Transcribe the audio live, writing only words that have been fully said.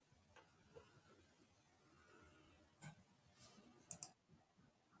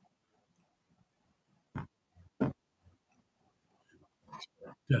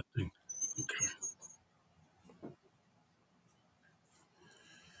Testing. Okay.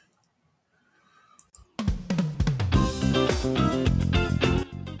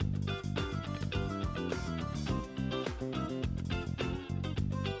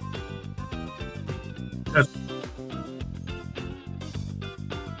 Test.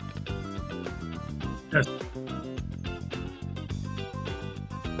 Test.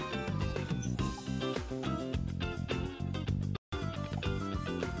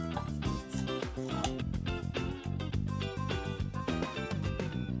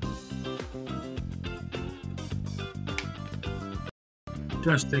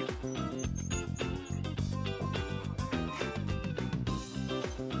 Testing.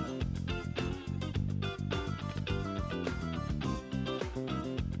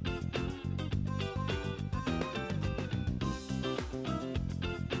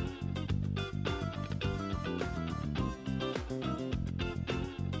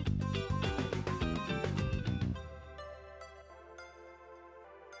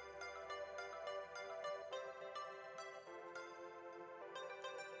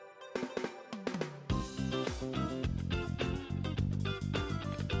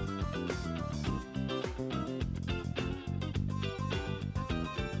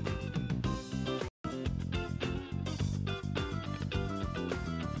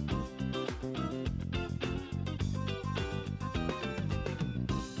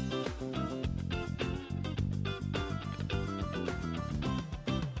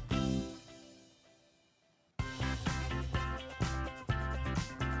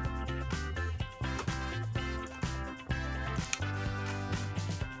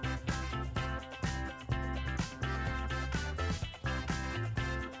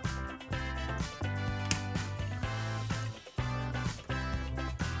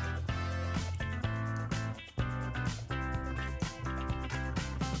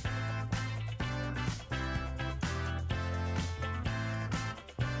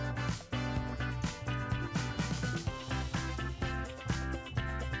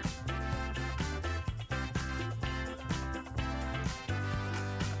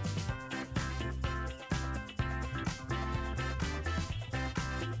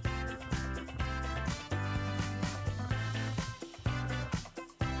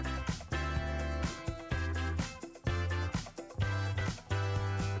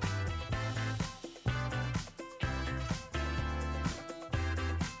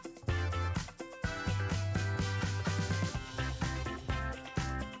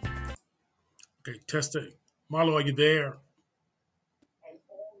 Okay. Testing. Marlo, are you there?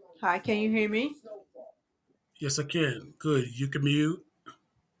 Hi, can you hear me? Yes, I can. Good. You can mute.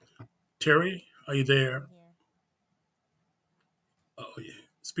 Terry, are you there? I'm here. Oh, yeah.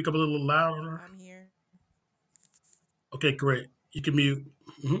 Speak up a little louder. I'm here. Okay, great. You can mute.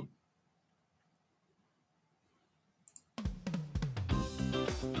 Mhm.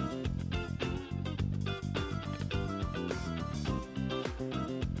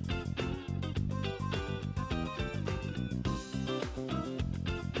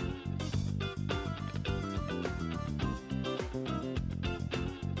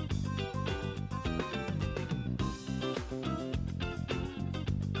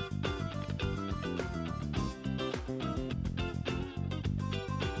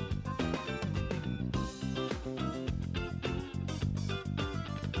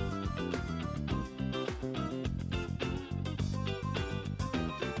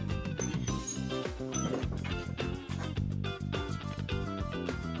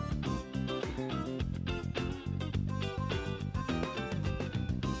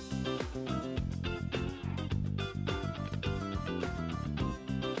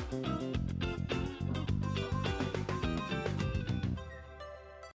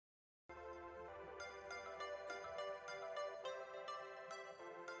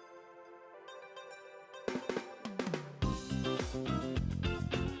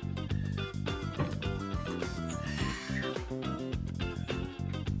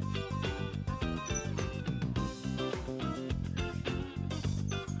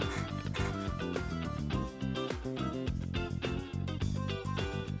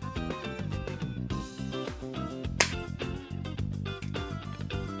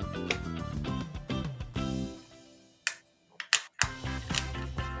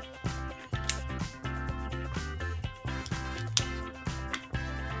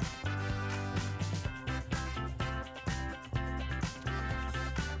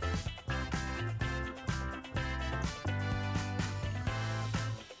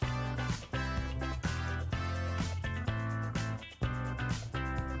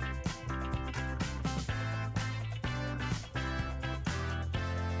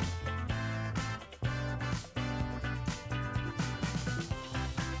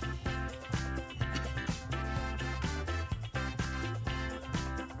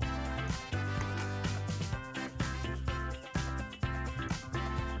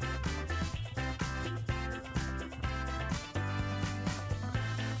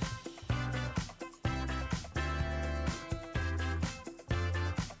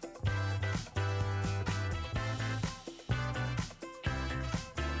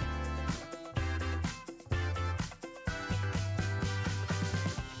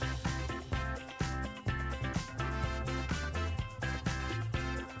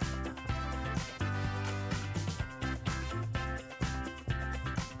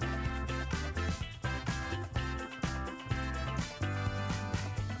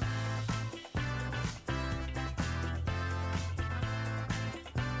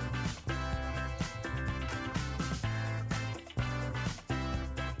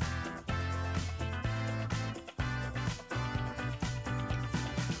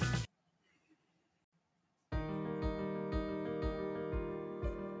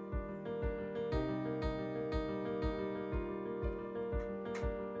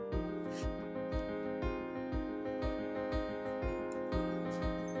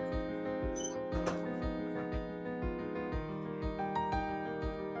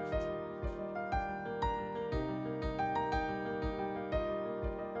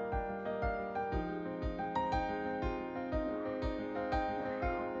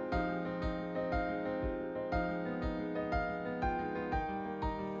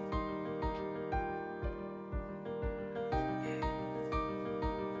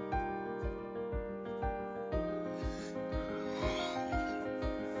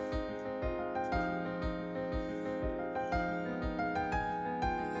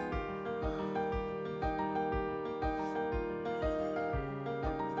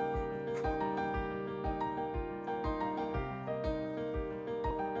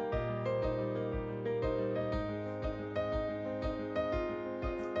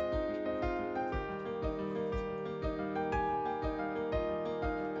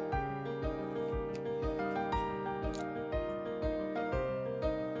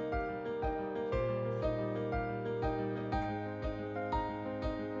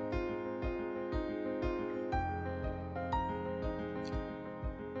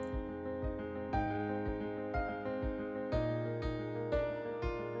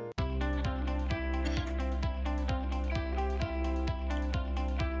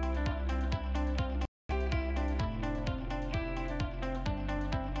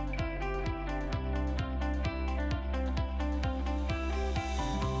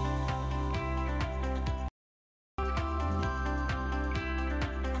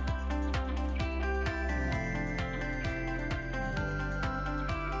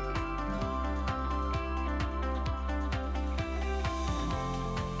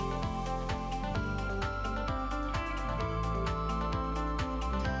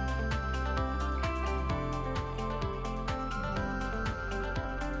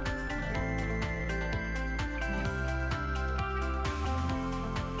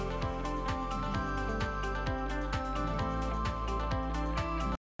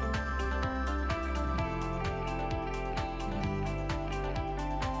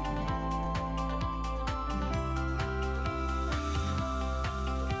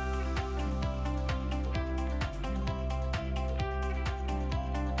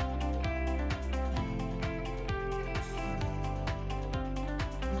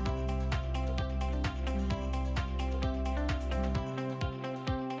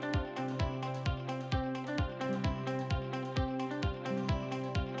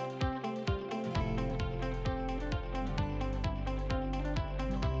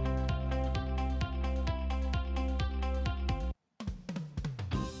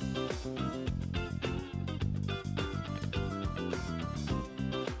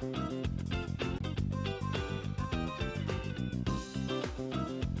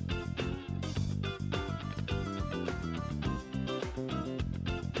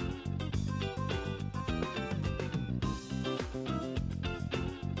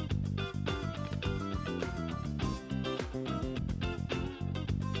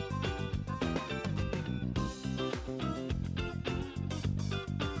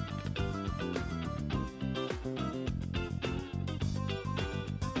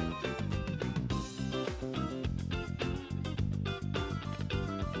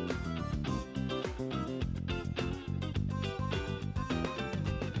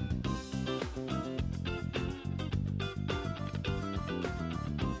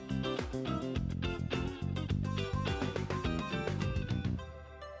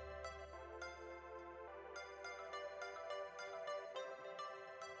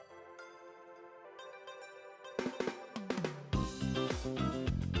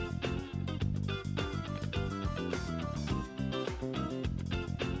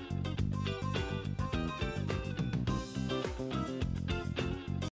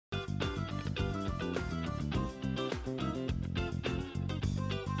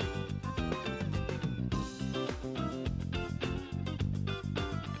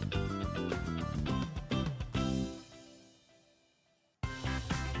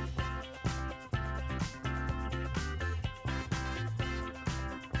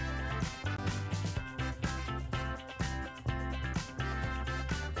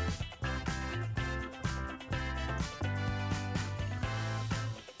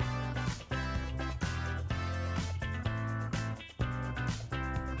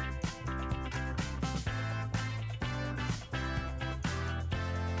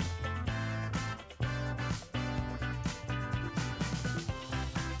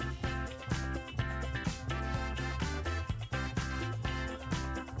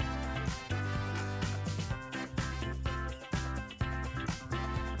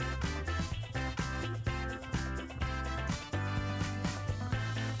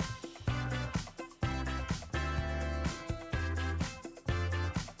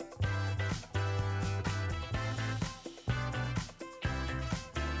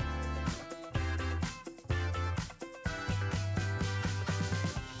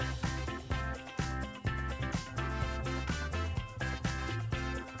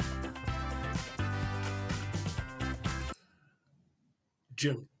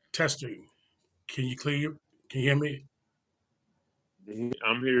 Jim, testing. Can you clear? Can you hear me?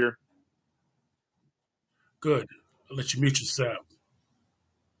 I'm here. Good. I'll let you mute yourself.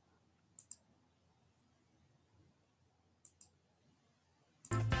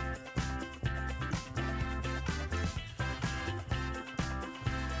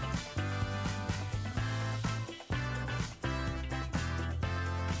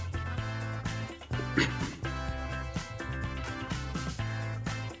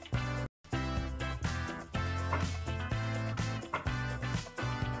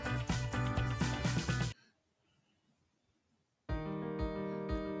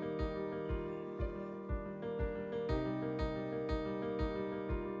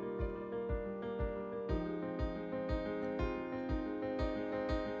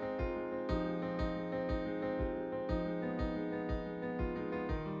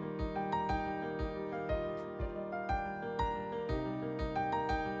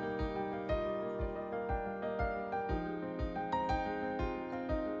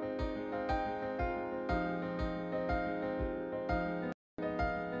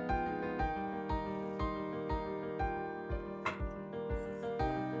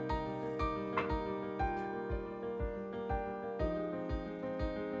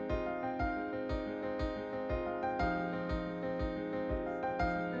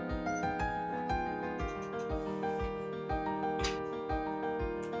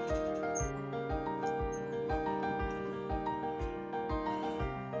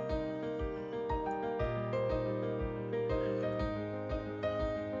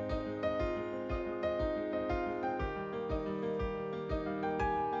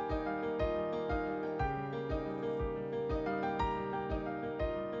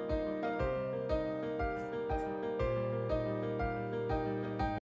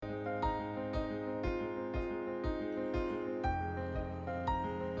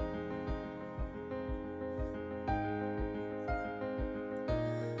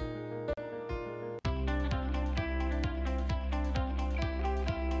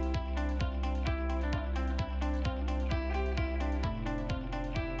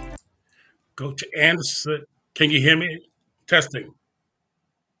 Coach Anderson, can you hear me? Testing.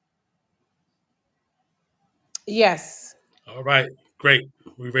 Yes. All right, great.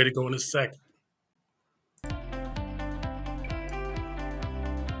 We're ready to go in a second.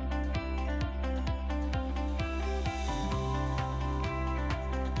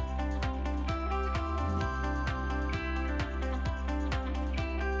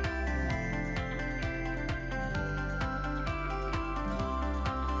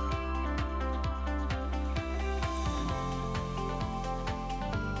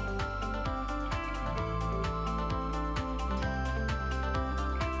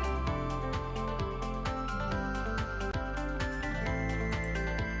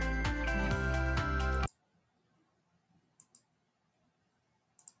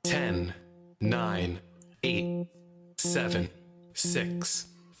 Ten, nine, eight, seven, six,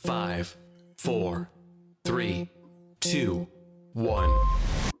 five, four, three, two, one.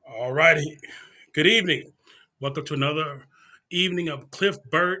 All righty. Good evening. Welcome to another evening of Clifton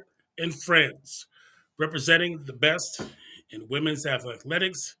Burt and Friends, representing the best in women's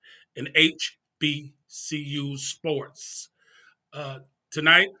athletics and HBCU sports. Uh,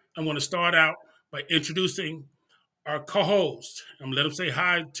 Tonight, I'm going to start out by introducing our co-host. I'm going to let him say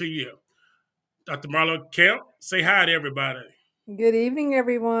hi to you. Dr. Marlo Kemp, say hi to everybody. Good evening,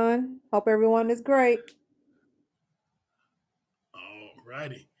 everyone. Hope everyone is great. All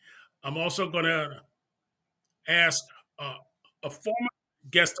righty. I'm also going to ask uh, a former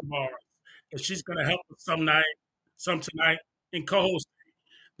guest of ours, and she's going to help us some tonight in co-hosting.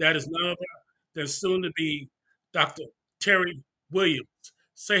 That is none other than soon to be Dr. Terry Williams.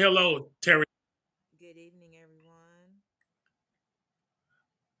 Say hello, Terry. Good evening, everyone.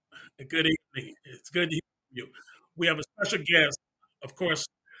 Good evening. It's good to hear from you. We have a special guest, of course,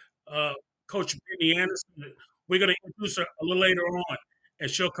 uh, Coach Britney Anderson. We're going to introduce her a little later on, and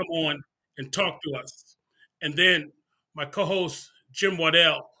she'll come on and talk to us. And then my co-host Jim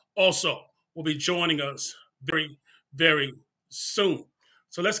Waddell also will be joining us very, very soon.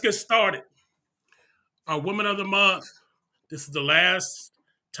 So let's get started. Our Woman of the Month. This is the last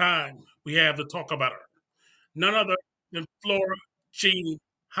time we have to talk about her. None other than Flora Jean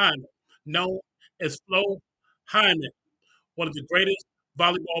Hyman, known as Flo Hyman, one of the greatest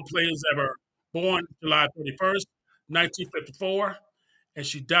volleyball players ever, born July 31st, 1954, and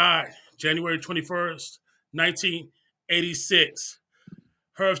she died January 21st, 1986.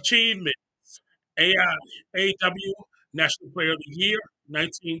 Her achievements: AI, AW National Player of the Year,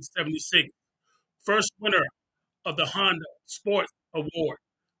 1976, first winner of the Honda Sports Award,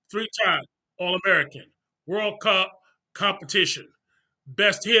 three-time All-American, World Cup competition,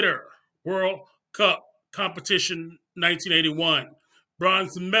 Best Hitter, World Cup competition 1981,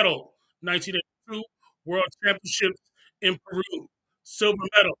 bronze medal 1982, World Championships in Peru, silver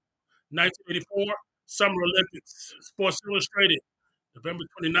medal 1984, Summer Olympics, Sports Illustrated, November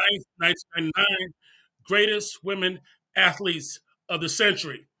 29th, 1999, greatest women athletes of the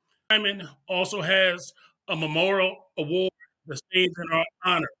century. Hyman also has a memorial award that's named in her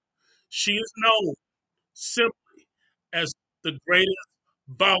honor. She is known simply as the greatest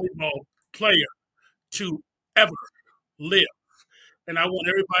volleyball player to ever live. And I want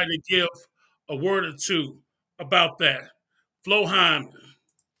everybody to give a word or two about that. Flo Hyman.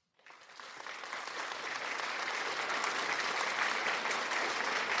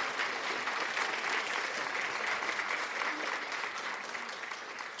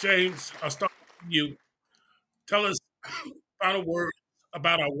 James, I'll start with you. Tell us final words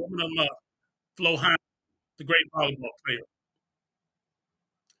about our woman of love, Flo Hyman, the great volleyball player.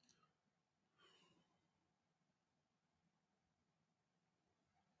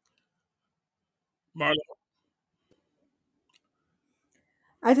 Marlo.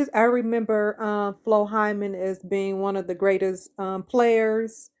 I remember Flo Hyman as being one of the greatest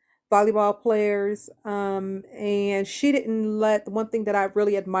players, volleyball players, and she didn't let one thing that I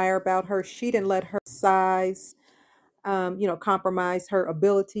really admire about her. She didn't let her size, compromise her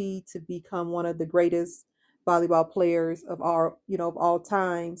ability to become one of the greatest volleyball players of all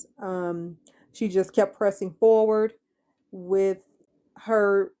times. She just kept pressing forward with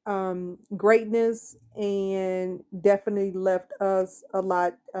her greatness and definitely left us a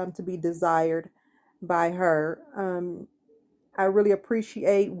lot to be desired by her. I really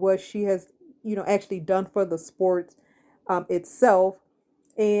appreciate what she has, actually done for the sport itself,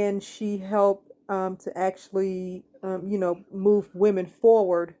 and she helped to actually, move women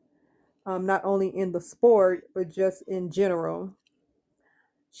forward, not only in the sport but just in general.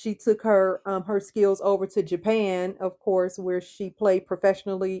 She took her skills over to Japan, of course, where she played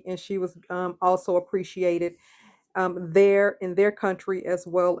professionally, and she was also appreciated there in their country as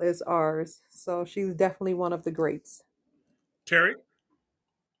well as ours. So she's definitely one of the greats. Terry?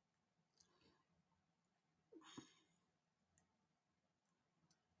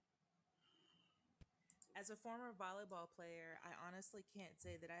 As a former volleyball player, I honestly can't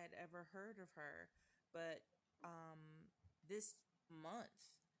say that I had ever heard of her, but this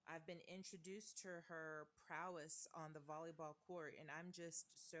month I've been introduced to her prowess on the volleyball court, and I'm just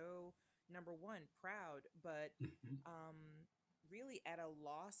so, number one, proud, but Mhm. really at a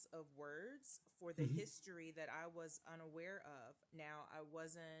loss of words for the Mhm. history that I was unaware of. Now, I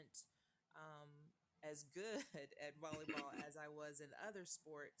wasn't as good at volleyball as I was in other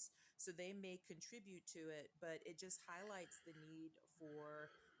sports, so they may contribute to it, but it just highlights the need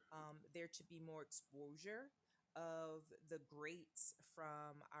for there to be more exposure of the greats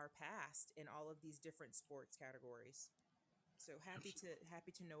from our past in all of these different sports categories. So happy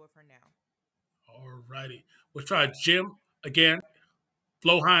to know of her now. All righty. We'll try Jim again.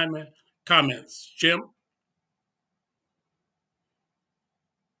 Flo Hyman comments. Jim?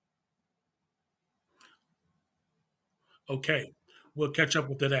 Okay. We'll catch up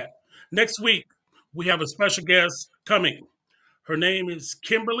with that. Next week, we have a special guest coming. Her name is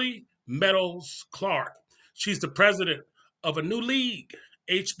Kimberly Meadows Clark. She's the president of a new league,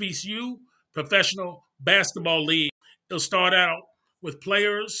 HBCU Professional Basketball League. It'll start out with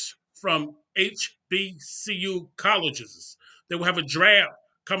players from HBCU colleges. They will have a draft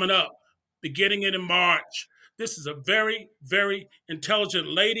coming up beginning in March. This is a very, very intelligent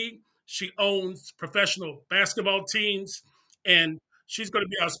lady. She owns professional basketball teams, and she's going to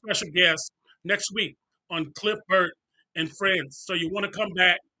be our special guest next week on Cliff Burt and Friends. So you want to come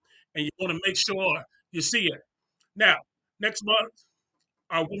back and you want to make sure you see it. Now, next month,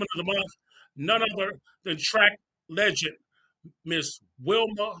 our Woman of the Month, none other than track legend, Miss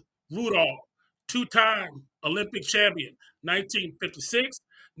Wilma Rudolph, two-time Olympic champion, 1956,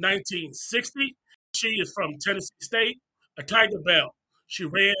 1960. She is from Tennessee State, a Tiger Belle. She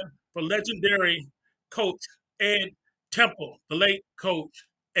ran for legendary coach Ed Temple, the late coach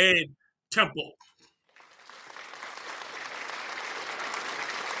Ed Temple.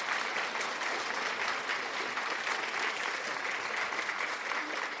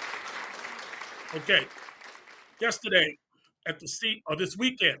 Okay, yesterday at the this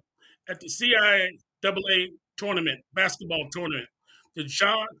weekend at the CIAA tournament, basketball tournament, the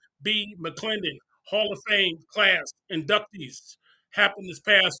John B. McClendon Hall of Fame class inductees happened this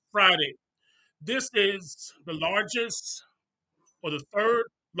past Friday. This is the largest or the third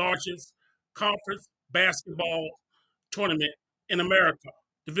largest conference basketball tournament in America,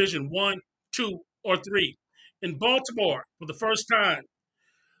 Division One, Two, or Three. In Baltimore, for the first time,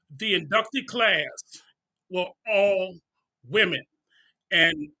 the inductee class were all women.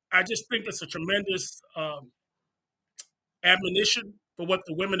 And I just think it's a tremendous admonition for what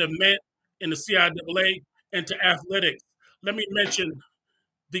the women have meant in the CIAA and to athletics. Let me mention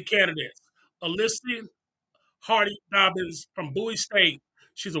the candidates. Alyssa Hardy Dobbins from Bowie State.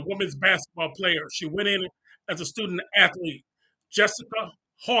 She's a women's basketball player. She went in as a student athlete. Jessica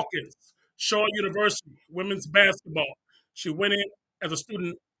Hawkins, Shaw University, women's basketball. She went in as a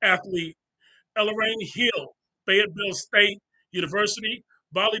student athlete. Elleraine Hill, Fayetteville State University,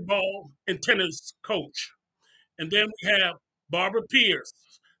 volleyball and tennis coach. And then we have Barbara Pierce,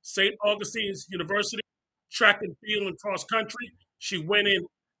 St. Augustine's University, track and field and cross country. She went in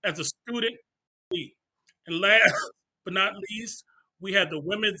as a student athlete. And last but not least, we had the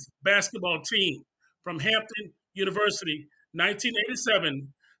women's basketball team from Hampton University,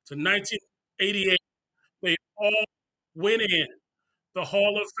 1987 to 1988. They all went in the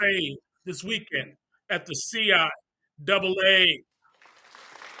Hall of Fame this weekend at the CIAA.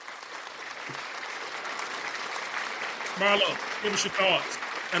 Marlo, give us your thoughts.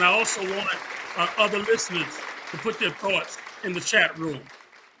 And I also want our other listeners to put their thoughts in the chat room.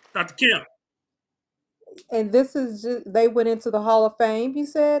 Dr. Kim. And this is just, they went into the Hall of Fame, you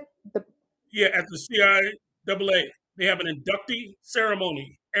said? Yeah, at the CIAA. They have an inductee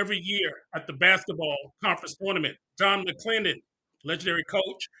ceremony every year at the basketball conference tournament. John McClendon, legendary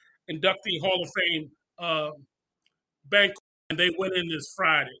coach, inductee Hall of Fame banquet, and they went in this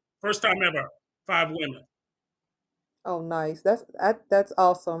Friday. First time ever, 5 women. Oh, nice. That's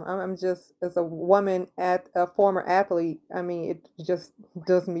awesome. I'm just, as a woman, at a former athlete, I mean, it just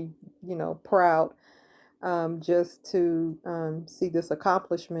does me, proud, just to see this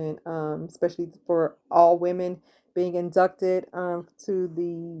accomplishment, especially for all women being inducted to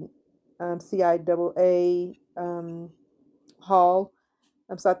the CIAA hall.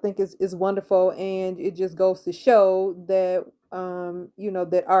 So I think it's wonderful, and it just goes to show that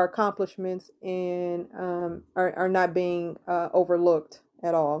that our accomplishments and are not being overlooked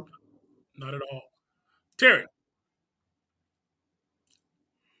at all. Not at all. Terry.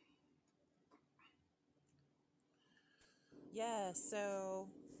 Yeah, so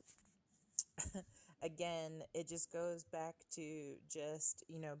again, it just goes back to just,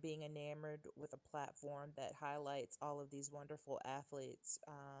 being enamored with a platform that highlights all of these wonderful athletes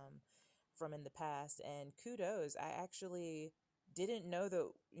from in the past. And kudos, I actually didn't know that,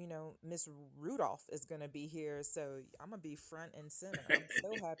 Miss Rudolph is going to be here. So I'm going to be front and center. I'm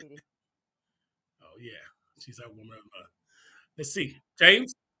so happy to. Oh, yeah. She's our woman. Let's see.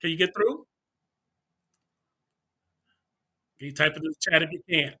 James, can you get through? Can you type it in the chat if you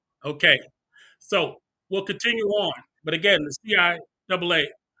can? Okay. So we'll continue on. But again, the CIAA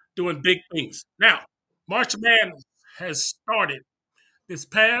doing big things. Now, March Madness has started this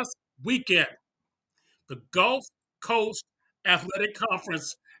past weekend. The Gulf Coast Athletic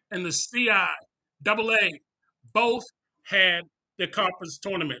Conference and the CIAA both had their conference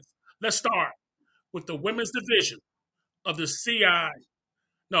tournaments. Let's start with the women's division of the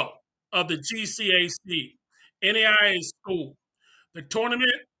of the GCAC NAIA school. The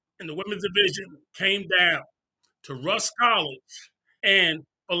tournament in the women's division came down to Russ College and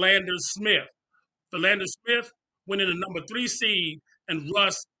Philander Smith. Philander Smith winning the number 3 seed and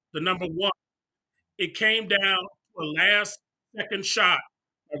Russ the number 1. It came down to a last second shot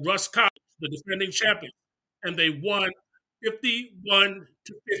by Russ College, the defending champion, and they won 51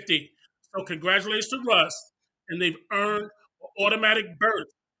 to 50. So congratulations to Russ, and they've earned an automatic berth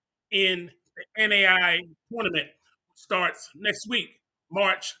in the NAI tournament, which starts next week,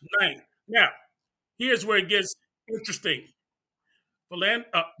 March 9th. Now, here's where it gets interesting.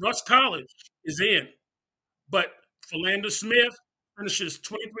 Russ College is in, but Philander Smith finishes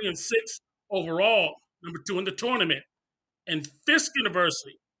 23 and 6 overall, number 2 in the tournament. And Fisk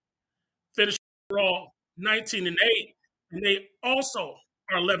University finished overall 19 and 8, and they also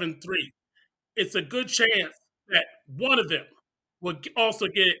are 11-3. It's a good chance that one of them will also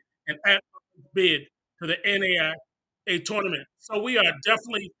get an bid to the NAIA tournament. So we are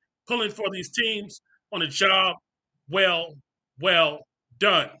definitely pulling for these teams on a job well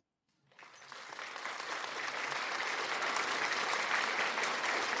done.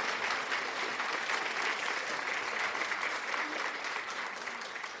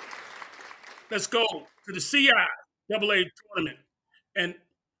 Let's go to the CIAA tournament. And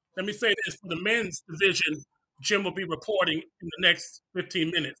let me say this, for the men's division, Jim will be reporting in the next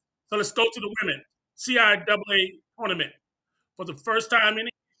 15 minutes. So let's go to the women. CIAA tournament. For the first time in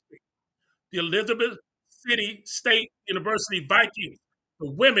history, the Elizabeth City State University Vikings,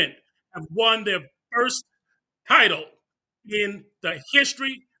 the women, have won their first title in the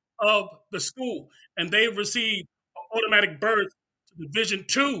history of the school, and they received an automatic berth to Division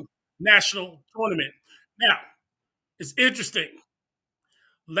II national tournament. Now, it's interesting.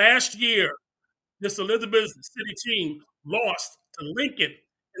 Last year, this Elizabeth City team lost to Lincoln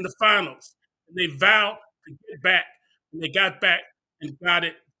in the finals, and they vowed to get back, and they got back and got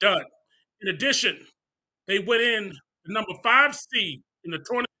it done. In addition, they went in the number 5 seed in the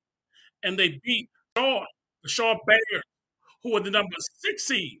tournament, and they beat the Shaw Bears, who were the number 6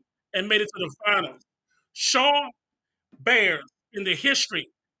 seed, and made it to the finals. Shaw Bears in the history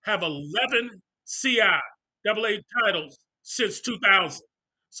have 11 CIAA titles since 2000.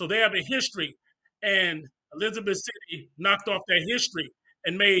 So they have a history, and Elizabeth City knocked off their history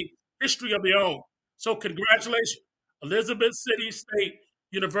and made history of their own. So congratulations, Elizabeth City State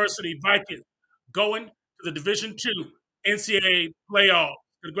University Vikings, going to the Division II NCAA playoff.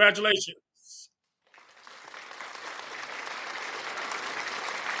 Congratulations.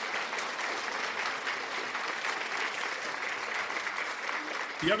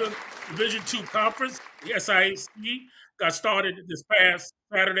 The other Division II conference, the SIAC, got started this past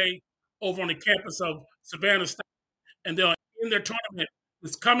Saturday over on the campus of Savannah State, and they'll end their tournament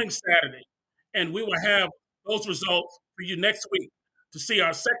this coming Saturday. And we will have those results for you next week to see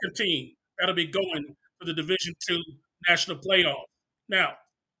our second team that'll be going to the Division II national playoff. Now,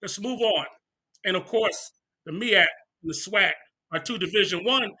 let's move on. And of course, the MEAC and the SWAC, our two Division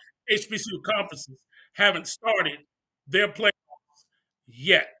I HBCU conferences, haven't started their playoffs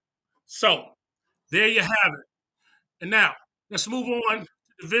yet. So there you have it. And now let's move on to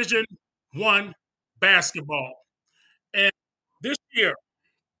Division I basketball. And this year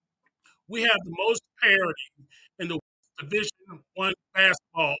we have the most parity in the Division I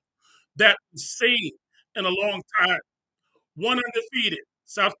basketball that we've seen in a long time. One undefeated,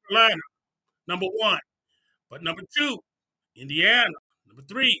 South Carolina, number 1. But number 2, Indiana. Number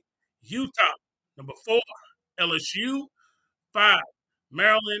 3, Utah. Number 4, LSU. 5,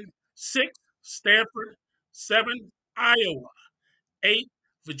 Maryland. 6, Stanford. 7, Iowa. 8,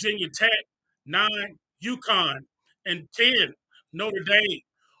 Virginia Tech. 9, UConn. And 10, Notre Dame.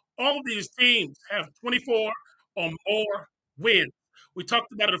 All of these teams have 24 or more wins. We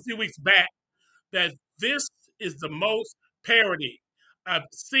talked about it a few weeks back that this is the most parity I've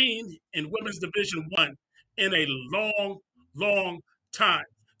seen in Women's Division I in a long, long time.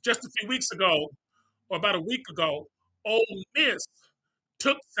 Just a few weeks ago, or about a week ago, Ole Miss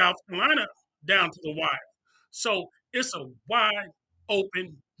took South Carolina down to the wire. So it's a wide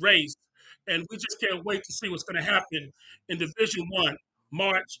open race, and we just can't wait to see what's going to happen in Division I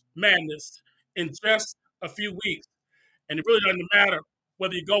March Madness in just a few weeks. And it really doesn't matter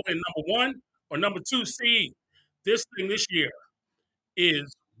whether you go in number 1 or number 2 seed. This thing this year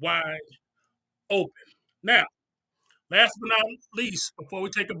is wide open. Now, last but not least, before we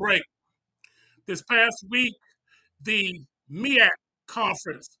take a break, this past week, the MEAC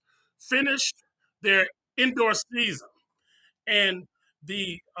conference finished their indoor season, and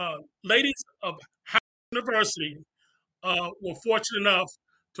the ladies of Howard University were fortunate enough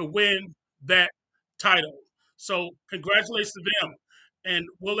to win that title. So congratulations to them. And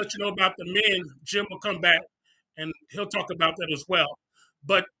we'll let you know about the men. Jim will come back and he'll talk about that as well.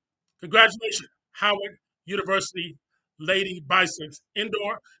 But congratulations, Howard University Lady Bisons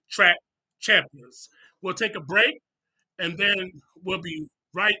indoor track champions. We'll take a break and then we'll be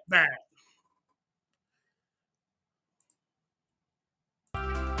right back.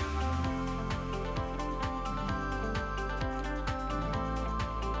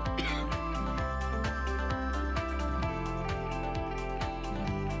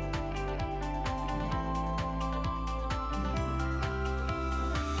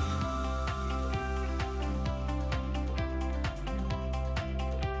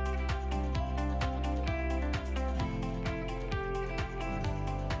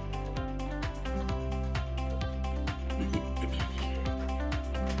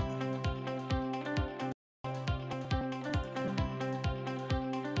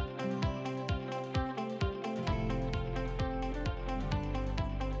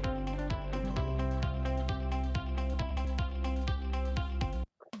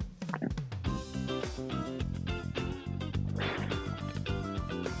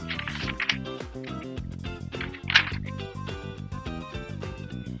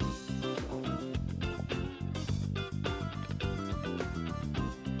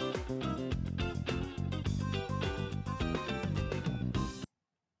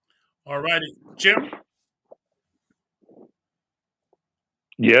 All righty. Jim?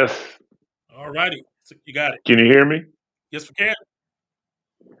 Yes. All righty. So you got it. Can you hear me? Yes, we can.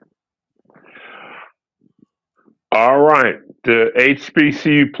 All right. The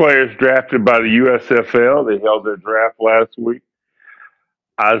HBCU players drafted by the USFL, they held their draft last week.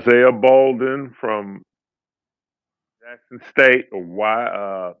 Isaiah Bolden from Jackson State, a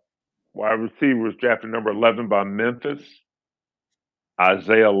wide receiver, was drafted number 11 by Memphis.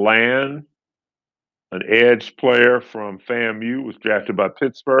 Isaiah Land, an edge player from FAMU, was drafted by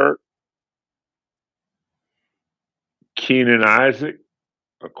Pittsburgh. Keenan Isaac,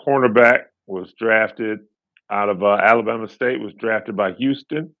 a cornerback, was drafted out of Alabama State, was drafted by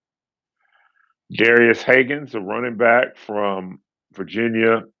Houston. Darius Higgins, a running back from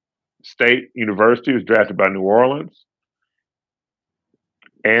Virginia State University, was drafted by New Orleans.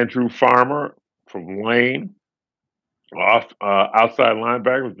 Andrew Farmer from Lane, outside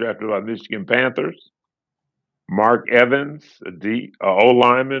linebacker, was drafted by Michigan Panthers. Mark Evans, O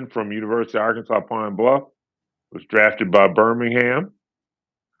lineman from University of Arkansas Pine Bluff, was drafted by Birmingham.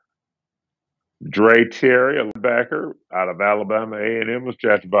 Dre Terry, a linebacker out of Alabama A&M, was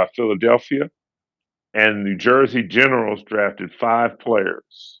drafted by Philadelphia. And New Jersey Generals drafted 5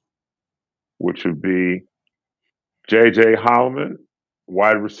 players, which would be J.J. Holloman,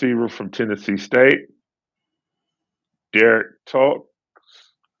 wide receiver from Tennessee State. Derek Tulk,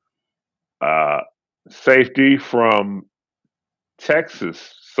 safety from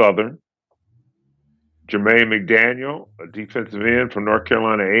Texas Southern. Jermaine McDaniel, a defensive end from North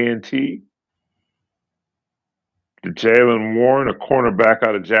Carolina A&T. Jalen Warren, a cornerback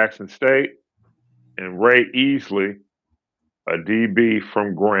out of Jackson State. And Ray Easley, a DB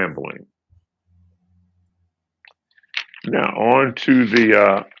from Grambling. Now on to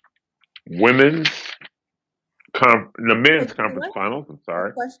the men's conference finals. I'm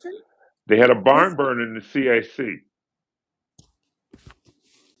sorry. Question? They had a barn burn in the CAC.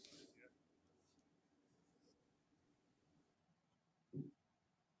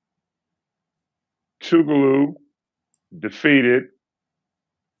 Tougaloo defeated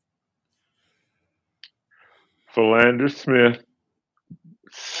Philander Smith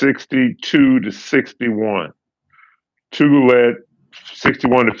 62-61. Tougaloo led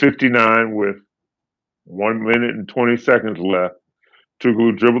 61-59 with 1 minute and 20 seconds left.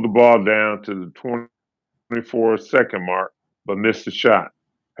 Tougaloo dribbled the ball down to the 24-second mark, but missed the shot.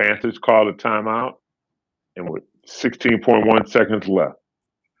 Panthers called a timeout, and with 16.1 seconds left.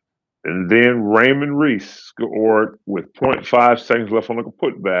 And then Raymond Reese scored with 0.5 seconds left on a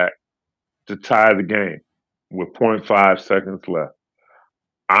putback to tie the game with 0.5 seconds left.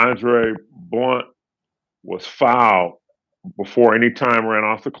 Andre Blunt was fouled before any time ran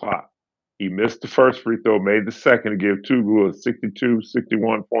off the clock. He missed the first free throw, made the second to give Tougaloo a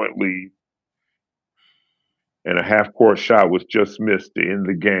 62-61 point lead. And a half-court shot was just missed to end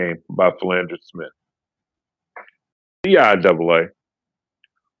the game by Philander Smith. CIAA,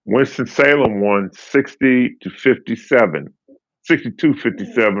 Winston-Salem won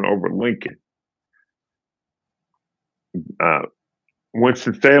 62-57 over Lincoln.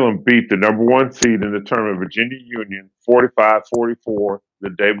 Winston-Salem beat the number 1 seed in the tournament, Virginia Union, 45-44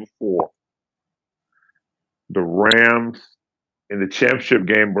 the day before. The Rams in the championship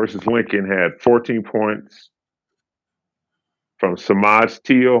game versus Lincoln had 14 points from Samaj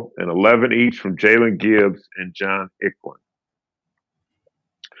Teal and 11 each from Jalen Gibbs and John Hicklin.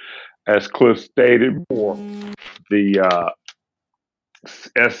 As Cliff stated before, the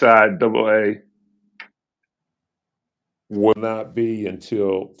SIAA will not be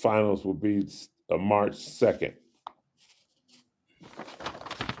until finals will be March 2nd.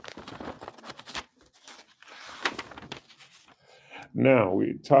 Now,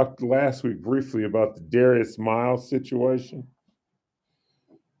 we talked last week briefly about the Darius Miles situation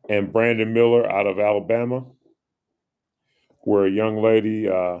and Brandon Miller out of Alabama, where a young lady,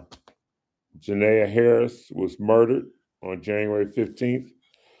 Janaea Harris, was murdered on January 15th.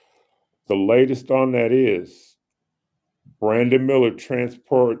 The latest on that is Brandon Miller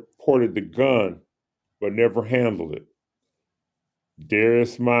transported the gun but never handled it.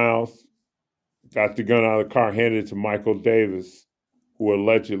 Darius Miles got the gun out of the car, handed it to Michael Davis, who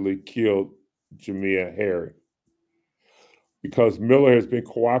allegedly killed Jamia Harry. Because Miller has been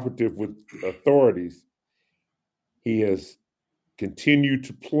cooperative with authorities, he has continued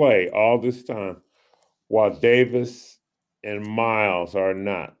to play all this time while Davis and Miles are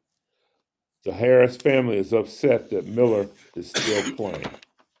not. The Harris family is upset that Miller is still playing.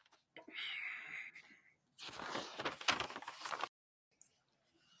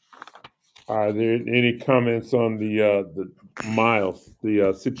 Are there any comments on the Miles,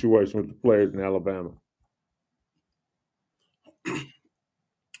 the situation with the players in Alabama?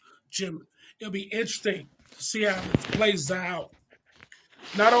 Jim, it'll be interesting to see how this plays out.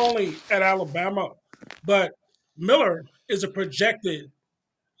 Not only at Alabama, but Miller is a projected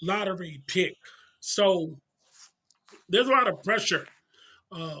lottery pick. So there's a lot of pressure.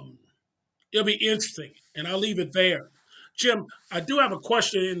 Um, it'll be interesting, and I'll leave it there. Jim, I do have a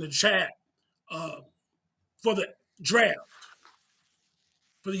question in the chat uh, for the draft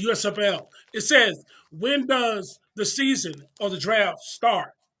for the USFL. It says, when does the season or the draft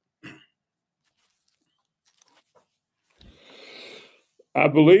start? I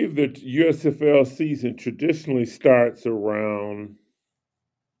believe that USFL season traditionally starts around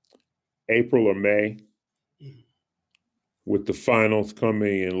April or May, Mhm. with the finals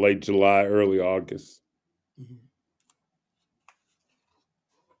coming in late July, early August. Mhm.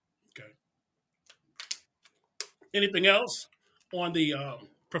 Okay. Anything else on the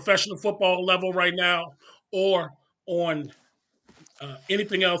professional football level right now, or on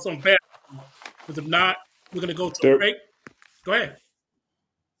anything else on basketball? Because if not, we're going to go to a There, break. Go ahead.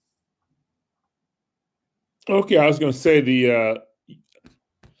 okay, I was going to say the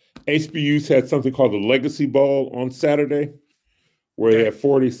HBUs had something called the Legacy Bowl on Saturday, where they Okay. had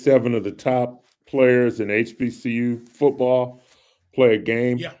 47 of the top players in HBCU football play a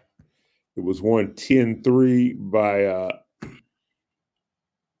game. Yeah. It was won 10-3 by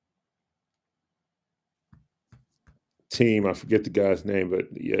team. I forget the guy's name, but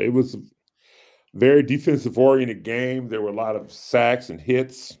yeah, it was a very defensive oriented game. There were a lot of sacks and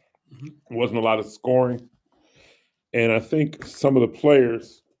hits. Mhm. Wasn't a lot of scoring. And I think some of the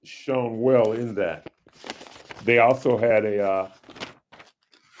players shone well in that. They also had I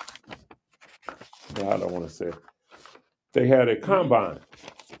don't want to say it. They had a combine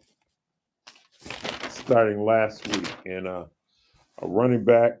starting last week, and a running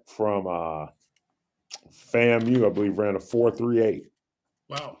back from FAMU, I believe, ran a 4.38.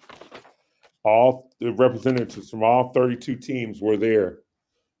 Wow. All the representatives from all 32 teams were there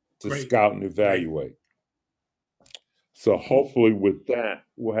to Great. scout and Great. evaluate. So hopefully with that,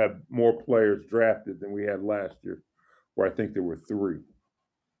 we'll have more players drafted than we had last year, where I think there were 3.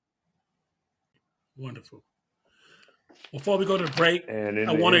 Wonderful. Before we go to the break, And in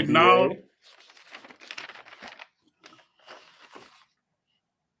I the want to acknowledge. NBA,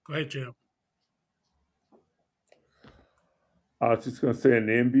 Go ahead, Jim. I was just going to say in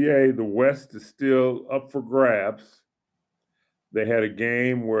the NBA, the West is still up for grabs. They had a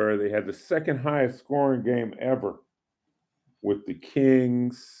game where they had the second highest scoring game ever with the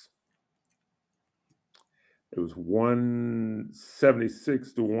Kings. It was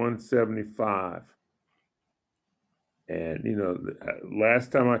 176 to 175. And,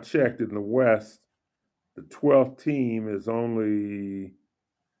 last time I checked in the West, the 12th team is only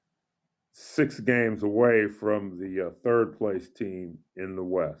 6 games away from the third place team in the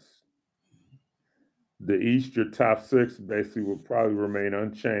West. The East, your top 6 basically will probably remain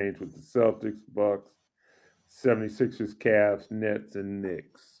unchanged with the Celtics, Bucks, 76ers, Cavs, Nets, and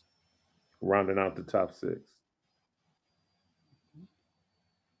Knicks, rounding out the top 6.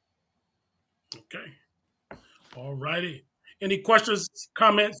 Okay. All righty. Any questions,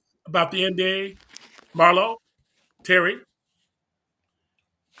 comments about the NBA? Marlo, Terry?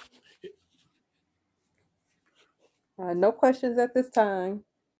 No questions at this time.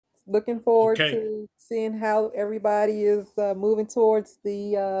 Looking forward Okay. to seeing how everybody is moving towards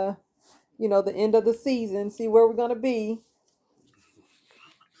the end of the season. See where we're gonna be.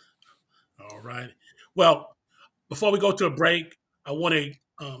 All right. Well, before we go to a break, I want to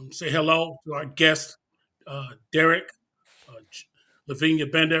say hello to our guest, Derek, Lavinia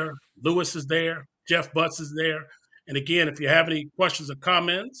Bender. Lewis is there. Jeff Butts is there. And again, if you have any questions or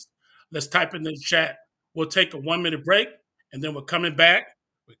comments, let's type in the chat. We'll take a 1-minute break, and then we're coming back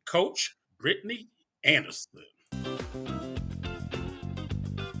with Coach Britney Anderson.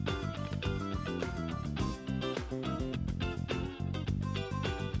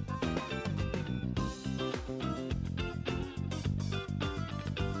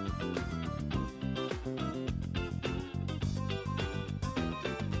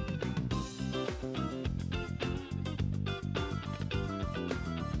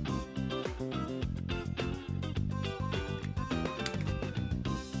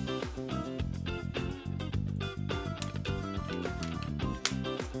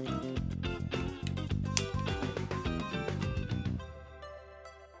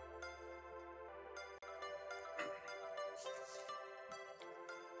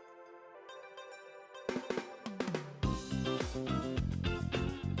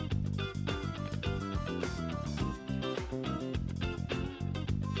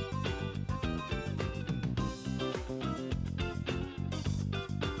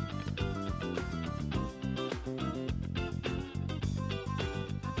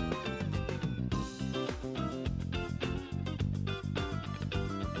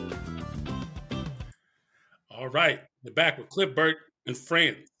 All right, we're back with Clifton Burt and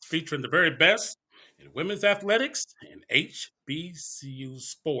Friends, featuring the very best in women's athletics and HBCU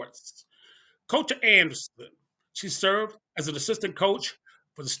sports. Coach Anderson, she served as an assistant coach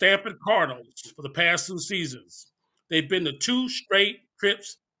for the Stanford Cardinals for the past 2 seasons. They've been to 2 straight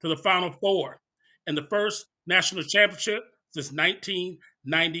trips to the Final Four and the first national championship since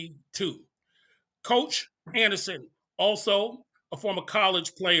 1992. Coach Anderson, also a former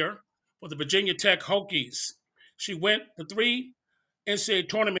college player for the Virginia Tech Hokies. She went to 3 NCAA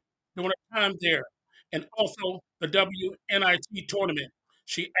tournaments during her time there and also the WNIT tournament.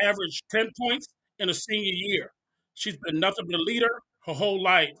 She averaged 10 points in a senior year. She's been nothing but a leader her whole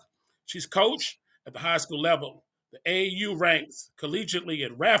life. She's coached at the high school level, the AAU ranks collegiately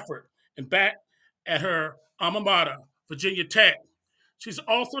at Radford, and back at her alma mater, Virginia Tech. She's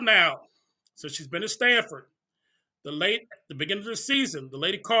also now, so she's been at Stanford. The beginning of the season, the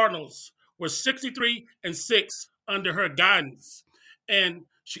Lady Cardinals were 63-6 under her guidance. And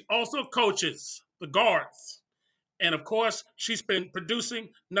she also coaches the guards. And of course, she's been producing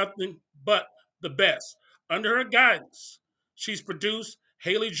nothing but the best. Under her guidance, she's produced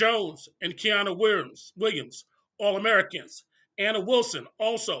Haley Jones and Kiana Williams, All Americans. Anna Wilson,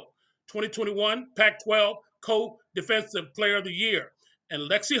 also 2021 Pac 12 Co Defensive Player of the Year. And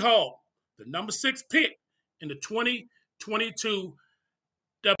Lexi Hall, the number 6 pick in the 2022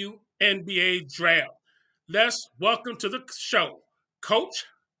 WNBA draft. Let's welcome to the show, Coach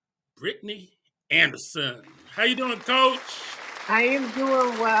Britney Anderson. How you doing, Coach? I am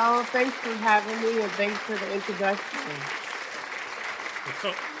doing well. Thanks for having me, and thanks for the introduction.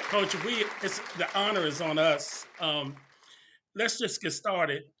 Coach, the honor is on us. Let's just get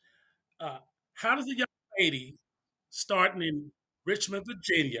started. How does a young lady starting in Richmond,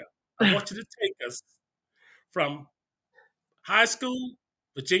 Virginia? I want you to take us from high school,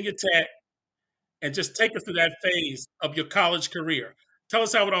 Virginia Tech, and just take us through that phase of your college career. Tell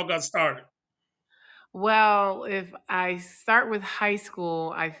us how it all got started. Well, if I start with high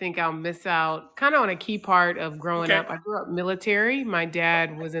school, I think I'll miss out kind of on a key part of growing up. I grew up military. My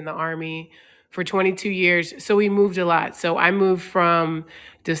dad was in the Army for 22 years, so we moved a lot. So I moved from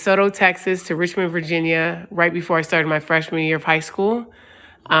DeSoto, Texas to Richmond, Virginia right before I started my freshman year of high school.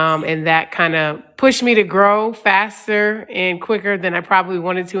 And that kind of pushed me to grow faster and quicker than I probably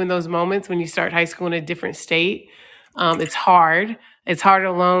wanted to in those moments when you start high school in a different state. It's hard. It's hard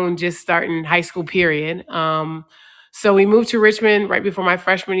alone just starting high school, period. So we moved to Richmond right before my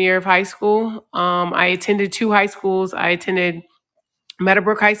freshman year of high school. I attended 2 high schools. I attended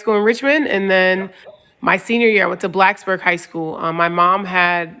Meadowbrook High School in Richmond, and then my senior year, I went to Blacksburg High School. My mom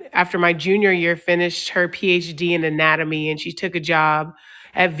had, after my junior year, finished her PhD in anatomy, and she took a job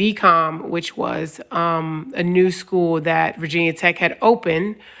at VCOM, which was a new school that Virginia Tech had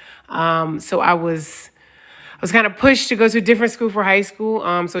opened. So I was kind of pushed to go to a different school for high school.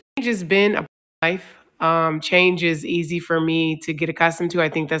 So change has been a part of life. Change is easy for me to get accustomed to. I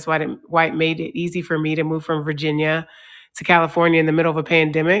think that's why it made it easy for me to move from Virginia to California in the middle of a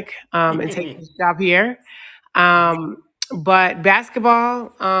pandemic and take this job here. But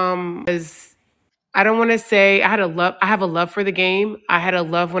basketball is, I don't want to say I have a love for the game. I had a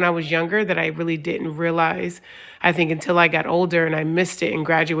love when I was younger that I really didn't realize, I think, until I got older and I missed it and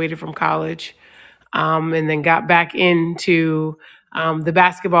graduated from college. And then got back into the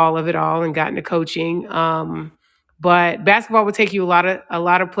basketball of it all and got into coaching. But basketball would take you a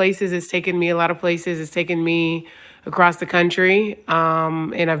lot of places. It's taken me a lot of places. It's taken me across the country.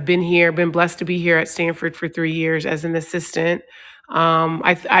 And I've been blessed to be here at Stanford for 3 years as an assistant.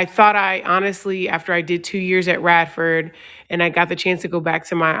 I thought I honestly, after I did 2 years at Radford and I got the chance to go back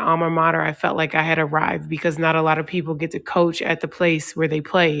to my alma mater, I felt like I had arrived because not a lot of people get to coach at the place where they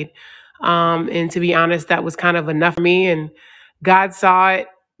played. And to be honest, that was kind of enough for me. And God saw it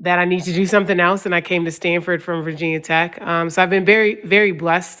that I need to do something else. And I came to Stanford from Virginia Tech. So I've been very, very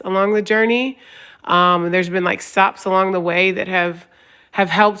blessed along the journey. And there's been like stops along the way that have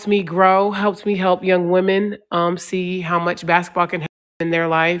helped me grow, helped me help young women see how much basketball can help in their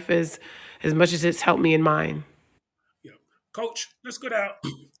life as much as it's helped me in mine. Yeah. Coach, let's go down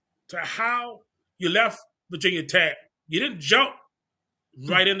to how you left Virginia Tech. You didn't jump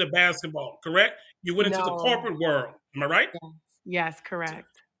right into basketball, correct? You went into the corporate world. Am I right? Yes, correct.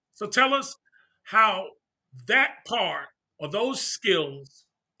 So tell us how that part or those skills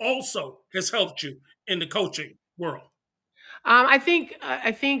also has helped you in the coaching world. I think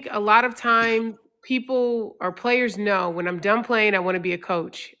a lot of time people or players know when I'm done playing, I want to be a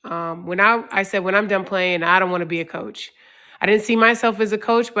coach. When I said when I'm done playing, I don't want to be a coach. I didn't see myself as a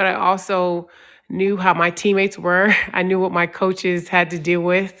coach, but I also knew how my teammates were. I knew what my coaches had to deal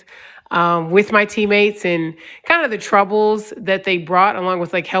with. with my teammates and kind of the troubles that they brought along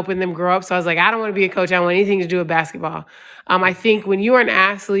with like helping them grow up. So I was like, I don't want to be a coach. I don't want anything to do with basketball. I think when you are an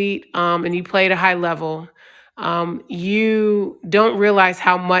athlete and you play at a high level, you don't realize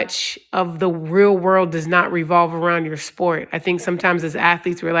how much of the real world does not revolve around your sport. I think sometimes as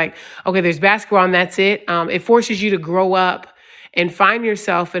athletes, we're like, okay, there's basketball and that's it. It forces you to grow up and find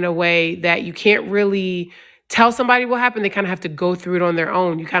yourself in a way that you can't really tell somebody what happened. They kind of have to go through it on their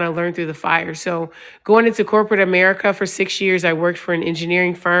own. You kind of learn through the fire. So going into corporate America for 6 years, I worked for an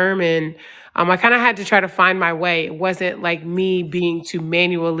engineering firm and I kind of had to try to find my way. It wasn't like me being to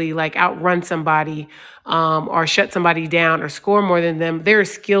manually like outrun somebody or shut somebody down or score more than them. There are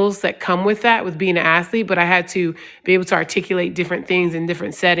skills that come with that, with being an athlete, but I had to be able to articulate different things in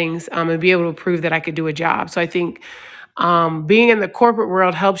different settings and be able to prove that I could do a job. So I think being in the corporate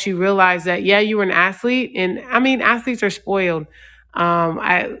world helps you realize that, yeah, you were an athlete. And I mean, athletes are spoiled.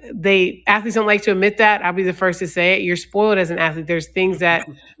 Athletes don't like to admit that. I'll be the first to say it. You're spoiled as an athlete. There's things that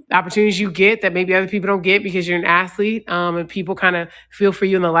opportunities you get that maybe other people don't get because you're an athlete, and people kind of feel for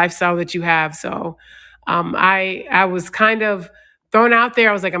you in the lifestyle that you have. So I was kind of thrown out there.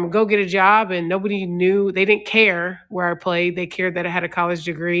 I was like, I'm gonna go get a job, and nobody knew. They didn't care where I played. They cared that I had a college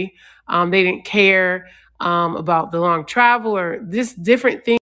degree. They didn't care about the long travel or just different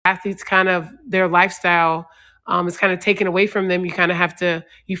things. Athletes kind of their lifestyle is kind of taken away from them. You kind of have to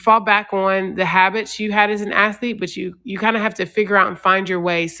you fall back on the habits you had as an athlete, but you kind of have to figure out and find your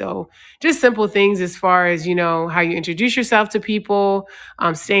way. So just simple things as far as how you introduce yourself to people,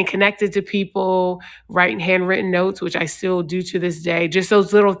 staying connected to people, writing handwritten notes, which I still do to this day. Just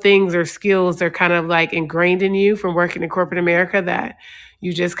those little things or skills, they're kind of like ingrained in you from working in corporate America that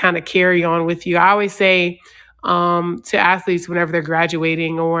you just kind of carry on with you. I always say to athletes whenever they're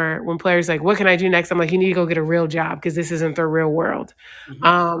graduating or when players like, what can I do next? I'm like, you need to go get a real job because this isn't the real world.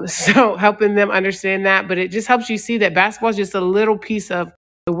 So helping them understand that, but it just helps you see that basketball is just a little piece of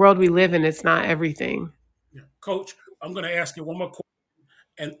the world we live in. It's not everything. Yeah. Coach, I'm going to ask you one more question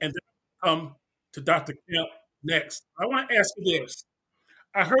and then come to Dr. Kemp next. I want to ask you this.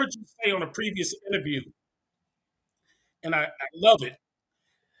 I heard you say on a previous interview, and I love it.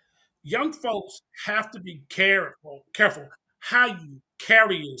 Young folks have to be careful how you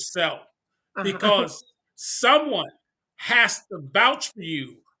carry yourself because someone has to vouch for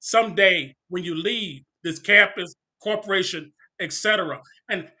you someday when you leave this campus, corporation, etc.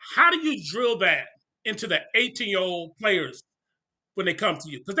 And how do you drill that into the 18-year-old players when they come to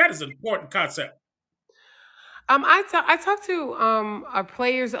you? Because that is an important concept. I talk to our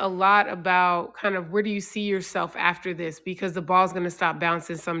players a lot about kind of where do you see yourself after this because the ball's going to stop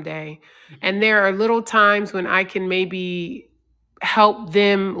bouncing someday. And there are little times when I can maybe help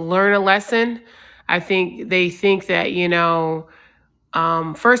them learn a lesson. I think they think that,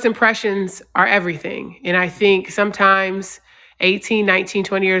 first impressions are everything. And I think sometimes 18, 19,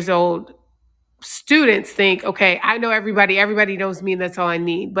 20 years old, students think, okay, I know everybody knows me, and that's all I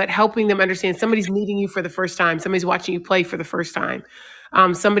need. But helping them understand somebody's meeting you for the first time, somebody's watching you play for the first time,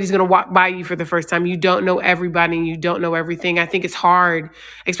 somebody's going to walk by you for the first time. You don't know everybody and you don't know everything. I think it's hard,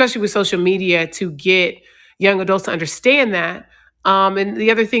 especially with social media, to get young adults to understand that. And the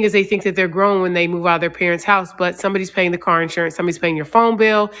other thing is they think that they're grown when they move out of their parents' house, but somebody's paying the car insurance, somebody's paying your phone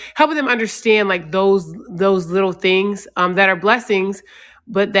bill, helping them understand like those little things that are blessings,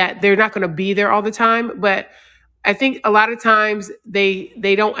 but that they're not going to be there all the time. But I think a lot of times they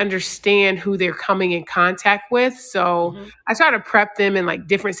don't understand who they're coming in contact with. So I try to prep them in like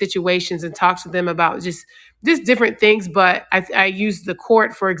different situations and talk to them about just different things. But I use the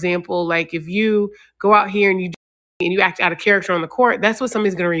court, for example. Like if you go out here and you act out of character on the court, that's what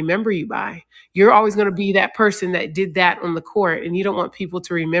somebody's going to remember you by. You're always going to be that person that did that on the court, and you don't want people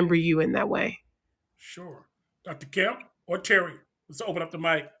to remember you in that way. Sure. Dr. Kemp or Terry, let's open up the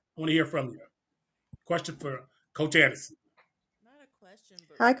mic. I want to hear from you. Question for Coach Anderson. Not a question,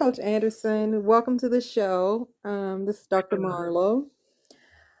 but Hi, Coach Anderson. Welcome to the show. This is Dr. Marlowe.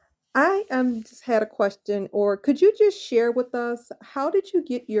 I just had a question, or could you just share with us how did you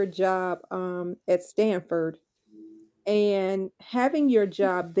get your job at Stanford? And having your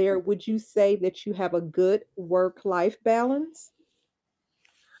job there, would you say that you have a good work-life balance?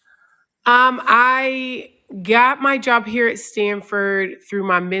 I got my job here at Stanford through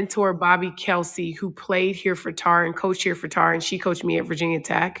my mentor, Bobby Kelsey, who played here for TAR and coached here for TAR, and she coached me at Virginia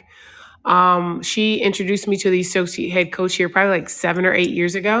Tech. She introduced me to the associate head coach here probably like 7 or 8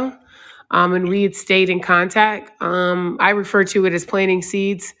 years ago. And we had stayed in contact. I refer to it as planting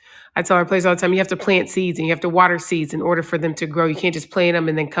seeds. I tell our players all the time, you have to plant seeds and you have to water seeds in order for them to grow. You can't just plant them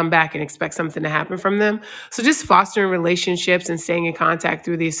and then come back and expect something to happen from them. So just fostering relationships and staying in contact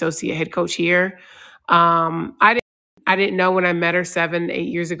through the associate head coach here. I didn't know when I met her 7, 8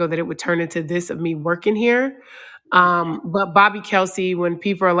 years ago that it would turn into this of me working here. But Bobby Kelsey, when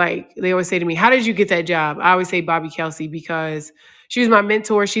people are like, they always say to me, how did you get that job? I always say Bobby Kelsey because she was my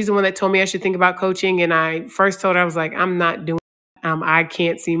mentor. She's the one that told me I should think about coaching. And I first told her, I was like, I'm not doing I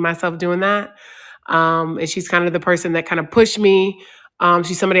can't see myself doing that. And she's kind of the person that kind of pushed me.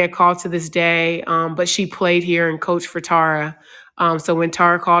 She's somebody I call to this day, but she played here and coached for Tara. So when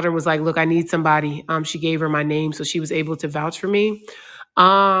Tara called her and was like, look, I need somebody, she gave her my name. So she was able to vouch for me.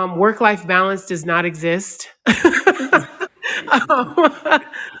 Work-life balance does not exist. I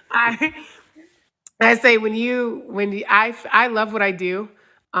I say I love what I do.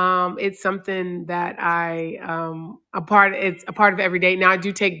 It's something that it's a part of every day. Now I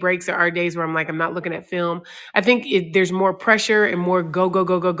do take breaks. There are days where I'm like, I'm not looking at film. I think there's more pressure and more go, go,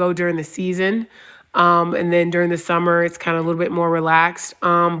 go, go, go during the season. And then during the summer, it's kind of a little bit more relaxed.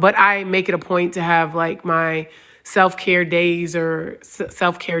 But I make it a point to have like my self-care days or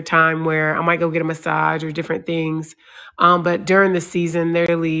self-care time where I might go get a massage or different things. But during the season, there's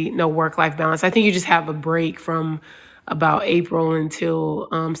really no work-life balance. I think you just have a break from about April until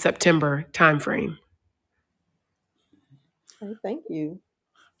September timeframe. Okay, thank you.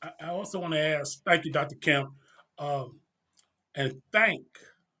 I also want to ask, thank you, Dr. Kemp, and thank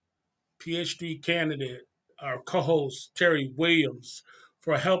PhD candidate, our co-host, Terry Williams,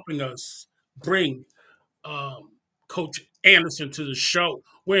 for helping us bring Coach Anderson to the show.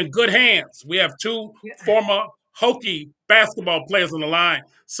 We're in good hands. We have two former Hokie basketball players on the line.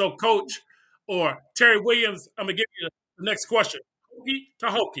 So, Coach or Terry Williams, I'm going to give you the next question. Hokie to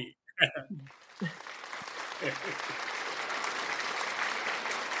Hokie.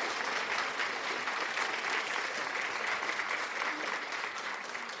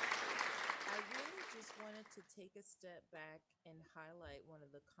 To take a step back and highlight one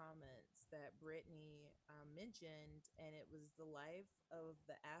of the comments that Britney mentioned, and it was the life of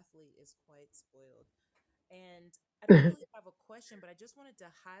the athlete is quite spoiled. And I don't really have a question, but I just wanted to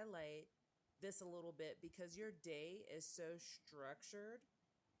highlight this a little bit because your day is so structured.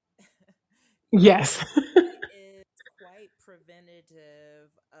 Yes. Is quite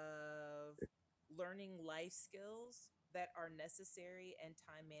preventative of learning life skills that are necessary and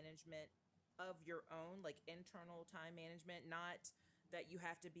time management of your own, like internal time management, not that you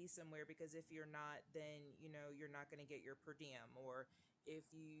have to be somewhere because if you're not, then you're not going to get your per diem, or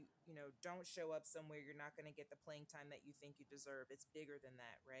if you don't show up somewhere, you're not going to get the playing time that you think you deserve. It's bigger than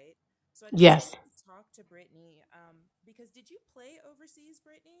that, right? So I just Yes. want to talk to Britney because did you play overseas,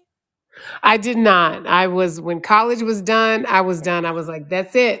 Britney? I did not. When college was done, I was done. I was like,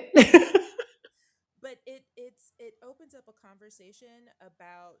 that's it. But it opens up a conversation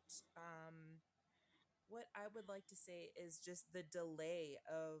about what I would like to say is just the delay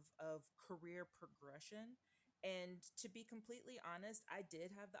of career progression. And to be completely honest, I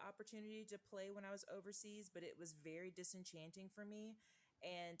did have the opportunity to play when I was overseas, but it was very disenchanting for me.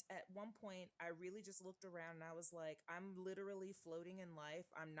 And at one point, I really just looked around and I was like, I'm literally floating in life.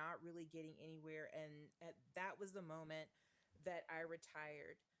 I'm not really getting anywhere. And that was the moment that I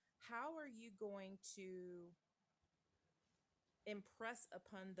retired. How are you going to impress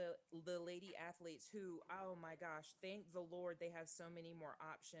upon the lady athletes who, oh my gosh, thank the Lord they have so many more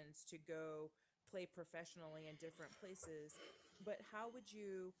options to go play professionally in different places, but how would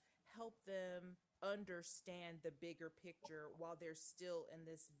you help them understand the bigger picture while they're still in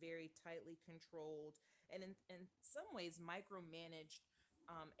this very tightly controlled and in some ways micromanaged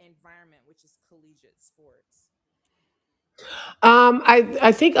environment, which is collegiate sports?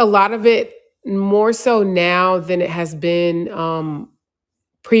 I think a lot of it more so now than it has been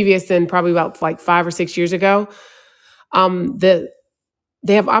previous than probably about like 5 or 6 years ago.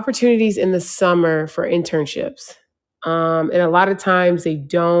 They have opportunities in the summer for internships. And a lot of times they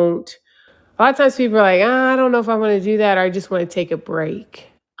don't. A lot of times people are like, I don't know if I want to do that, or I just want to take a break.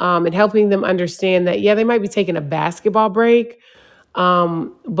 And helping them understand that, yeah, they might be taking a basketball break,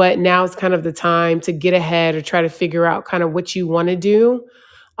 but now it's kind of the time to get ahead or try to figure out kind of what you want to do.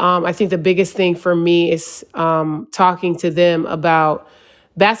 I think the biggest thing for me is talking to them about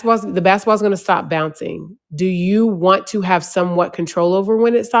the basketball's going to stop bouncing. Do you want to have somewhat control over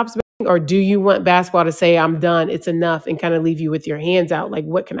when it stops bouncing, or do you want basketball to say, I'm done, it's enough, and kind of leave you with your hands out? Like,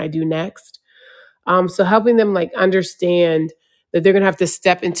 what can I do next? So helping them like understand that they're going to have to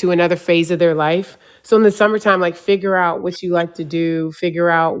step into another phase of their life. So in the summertime, like figure out what you like to do, figure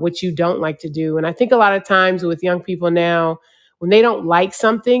out what you don't like to do. And I think a lot of times with young people now, when they don't like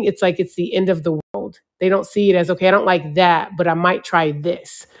something, it's like it's the end of the world. They don't see it as, okay, I don't like that, but I might try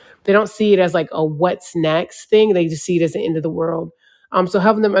this. They don't see it as like a what's next thing. They just see it as the end of the world. So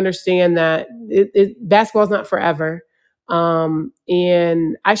helping them understand that basketball is not forever.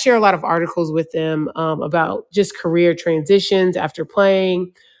 And I share a lot of articles with them about just career transitions after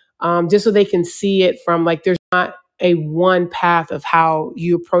playing, just so they can see it from like there's not a one path of how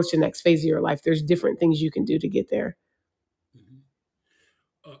you approach the next phase of your life. There's different things you can do to get there.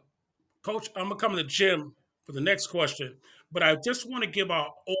 Coach, I'm going to come to Jim for the next question, but I just want to give our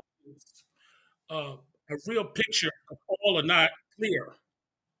audience a real picture of all or not clear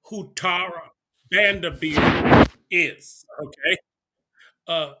who Tara Vanderveer is.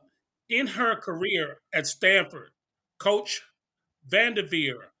 Okay. In her career at Stanford, Coach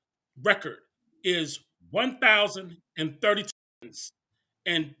Vanderveer record is 1,032 wins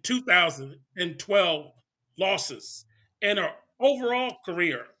and 2,012 losses. And her overall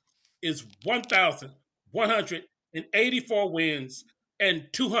career is 1,184 wins and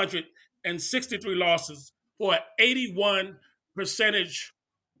 263 losses for an 81 percentage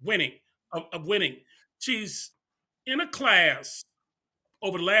of winning. She's in a class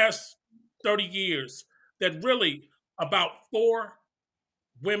over the last 30 years that really about four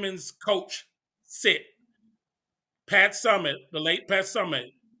women's coach sit. Pat Summitt, the late Pat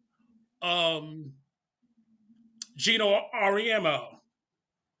Summitt, Gino Ariema,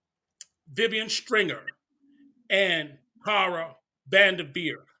 Vivian Stringer, and Tara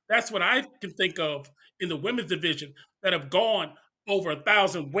Vanderveer. That's what I can think of in the women's division that have gone over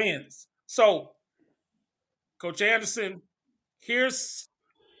 1,000 wins. So, Coach Anderson, here's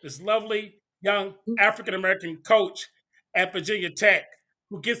this lovely young African American coach at Virginia Tech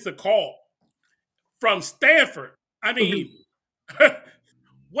who gets a call from Stanford. I mean,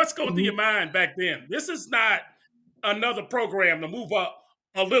 what's going through your mind back then? This is not another program to move up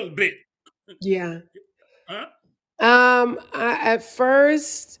a little bit. Yeah. Huh? At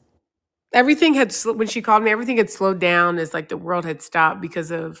first, everything had when she called me, everything had slowed down. It's like the world had stopped because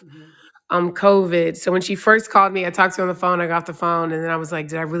of COVID. So when she first called me, I talked to her on the phone. I got the phone, and then I was like,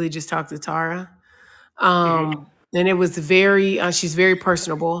 "Did I really just talk to Tara?" And it was very. She's very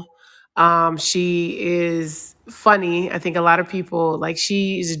personable. She is funny. I think a lot of people like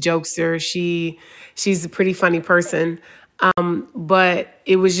she is a jokester. She's a pretty funny person. But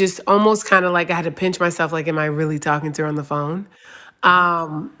it was just almost kind of like I had to pinch myself. Like, am I really talking to her on the phone?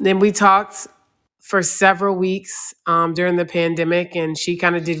 Then we talked for several weeks during the pandemic, and she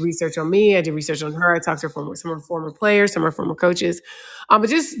kind of did research on me. I did research on her. I talked to her some of her former players, some of her former coaches. But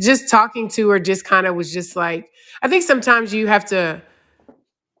just talking to her just kind of was just like, I think sometimes you have to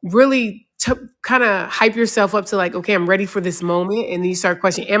really kind of hype yourself up to like, okay, I'm ready for this moment. And then you start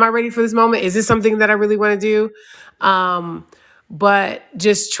questioning, am I ready for this moment? Is this something that I really want to do? But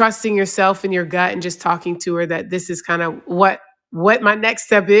just trusting yourself and your gut and just talking to her that this is kind of what my next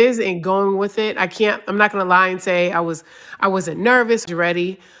step is and going with it. I'm not going to lie and say I wasn't nervous,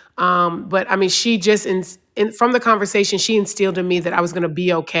 ready. But I mean, she just, from the conversation, she instilled in me that I was going to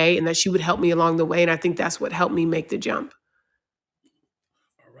be okay and that she would help me along the way. And I think that's what helped me make the jump.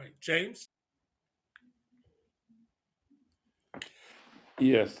 All right, James.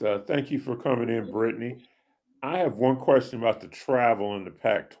 Yes, thank you for coming in, Brittany. I have one question about the travel in the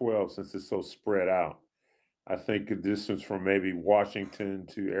Pac-12 since it's so spread out. I think the distance from maybe Washington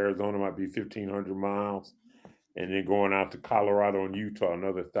to Arizona might be 1,500 miles, and then going out to Colorado and Utah,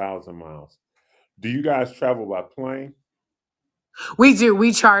 another 1,000 miles. Do you guys travel by plane? We do.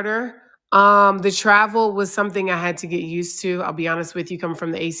 We charter. The travel was something I had to get used to. I'll be honest with you, coming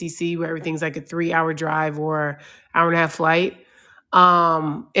from the ACC where everything's like a 3-hour drive or hour and a half flight.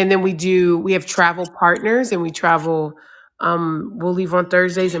 And then we have travel partners and we travel, we'll leave on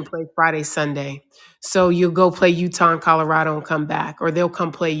Thursdays and play Friday, Sunday. So you'll go play Utah and Colorado and come back, or they'll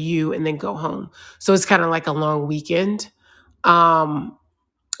come play you and then go home. So it's kind of like a long weekend. But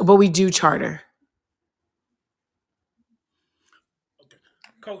we do charter.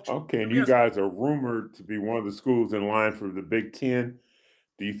 Coach. Okay, and you guys are rumored to be one of the schools in line for the Big Ten.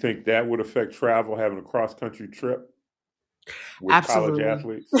 Do you think that would affect travel, having a cross-country trip with Absolutely. college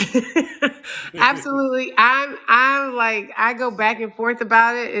athletes? Absolutely. I'm like, I go back and forth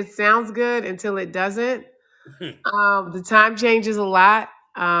about it. It sounds good until it doesn't. The time changes a lot.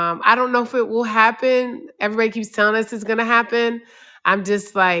 I don't know if it will happen. Everybody keeps telling us it's going to happen. I'm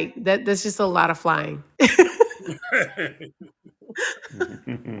just like, that's just a lot of flying.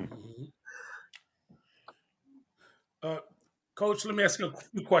 Coach, let me ask you a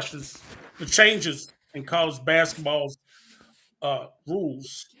few questions. The changes in college basketball's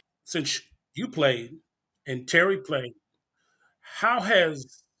rules since you played and Terry played how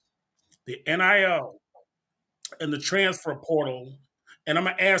has the NIL and the transfer portal, and I'm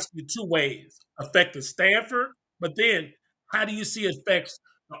going to ask you two ways, affected Stanford, but then how do you see it affects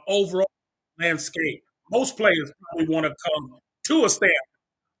the overall landscape? Most players probably want to come to a Stanford,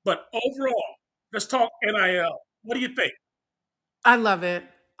 but overall, let's talk NIL. What do you think? I love it.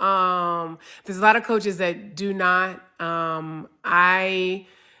 There's a lot of coaches that do not. I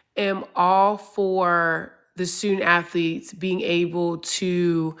am all for the student athletes being able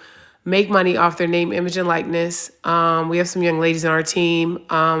to make money off their name, image, and likeness. We have some young ladies on our team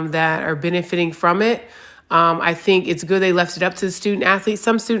that are benefiting from it. I think it's good they left it up to the student athletes.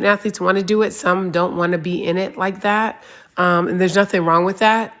 Some student athletes want to do it, some don't want to be in it like that. And there's nothing wrong with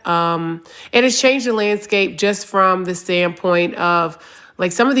that. And it's changed the landscape just from the standpoint of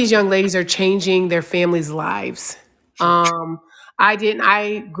like some of these young ladies are changing their families' lives.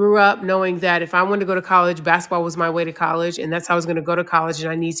 I grew up knowing that if I wanted to go to college, basketball was my way to college, and that's how I was going to go to college. And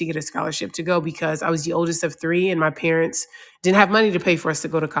I need to get a scholarship to go because I was the oldest of three, and my parents didn't have money to pay for us to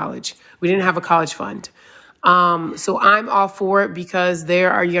go to college. We didn't have a college fund. So I'm all for it because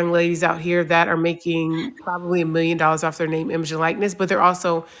there are young ladies out here that are making probably $1 million off their name, image, and likeness, but they're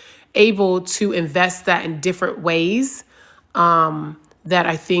also able to invest that in different ways that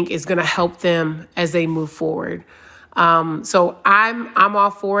I think is going to help them as they move forward. So I'm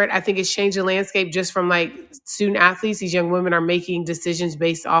all for it. I think it's changed the landscape just from like student athletes. These young women are making decisions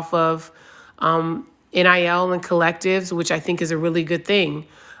based off of NIL and collectives, which I think is a really good thing.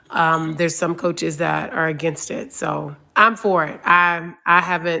 There's some coaches that are against it. So I'm for it. I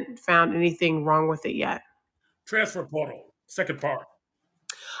haven't found anything wrong with it yet. Transfer portal, second part.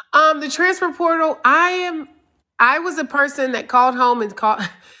 The transfer portal, I was a person that called home and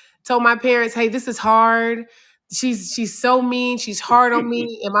told my parents, "Hey, this is hard. She's so mean. She's hard on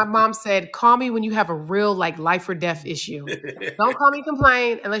me." And my mom said, "Call me when you have a real like life or death issue. Don't call me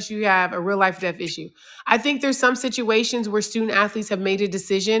complain unless you have a real life or death issue." I think there's some situations where student athletes have made a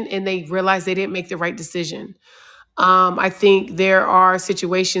decision and they realize they didn't make the right decision. I think there are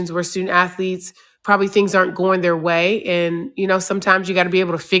situations where student athletes probably things aren't going their way. And, sometimes you got to be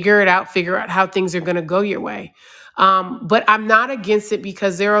able to figure out how things are going to go your way. But I'm not against it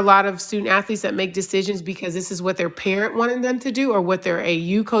because there are a lot of student athletes that make decisions because this is what their parent wanted them to do or what their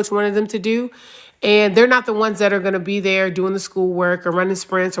AU coach wanted them to do. And they're not the ones that are going to be there doing the schoolwork or running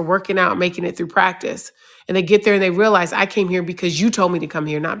sprints or working out, making it through practice. And they get there and they realize I came here because you told me to come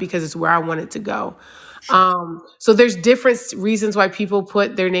here, not because it's where I wanted to go. So there's different reasons why people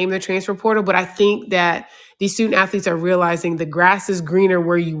put their name in the transfer portal, but I think that these student athletes are realizing the grass is greener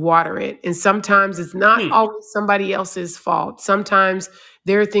where you water it. And sometimes it's not always somebody else's fault. Sometimes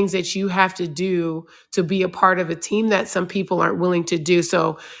there are things that you have to do to be a part of a team that some people aren't willing to do.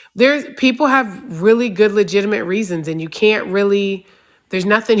 So people have really good, legitimate reasons, and there's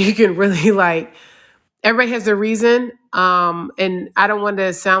nothing you can really like. Everybody has their reason. And I don't want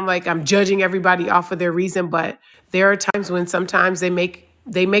to sound like I'm judging everybody off of their reason, but there are times when sometimes they make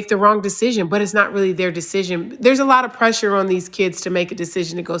the wrong decision, but it's not really their decision. There's a lot of pressure on these kids to make a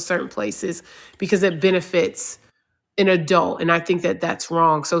decision to go certain places because it benefits an adult. And I think that that's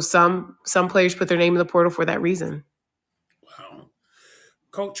wrong. So some players put their name in the portal for that reason. Wow.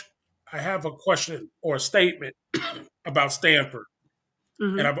 Coach, I have a question or a statement about Stanford.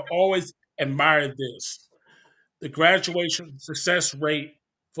 Mm-hmm. And I've always admired this. The graduation success rate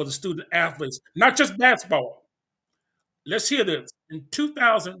for the student athletes, not just basketball. Let's hear this. In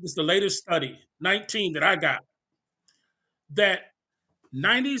 2000, this is the latest study, 19 that I got, that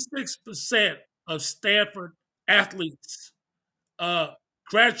 96% of Stanford athletes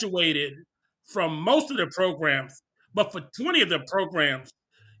graduated from most of their programs, but for 20 of their programs,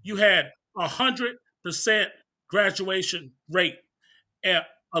 you had 100% graduation rate. And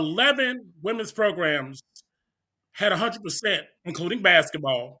 11 women's programs had 100%, including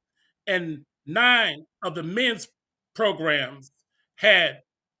basketball, and 9 of the men's programs had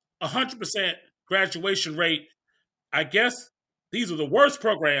 100% graduation rate. I guess these are the worst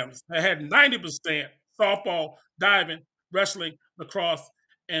programs that had 90% softball, diving, wrestling, lacrosse,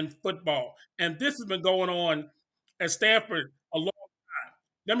 and football. And this has been going on at Stanford a long time.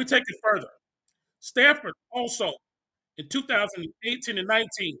 Let me take it further. Stanford also, in 2018 and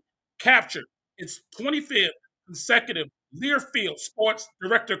 19, captured its 25th consecutive Learfield Sports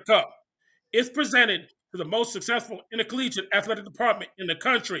Director Cup. It's presented to the most successful intercollegiate athletic department in the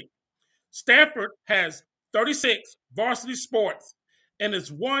country. Stanford has 36 varsity sports and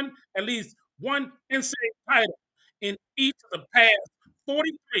has won at least one NCAA title in each of the past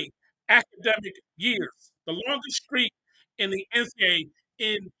 43 academic years, the longest streak in the NCAA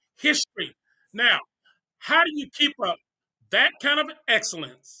in history. Now, how do you keep up that kind of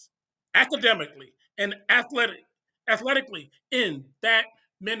excellence academically and athletically in that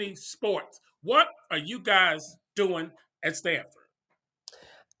many sports. What are you guys doing at Stanford?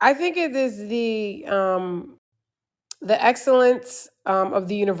 I think it is the excellence of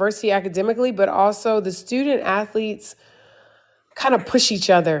the university academically, but also the student athletes kind of push each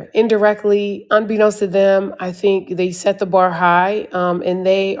other indirectly, unbeknownst to them. I think they set the bar high, and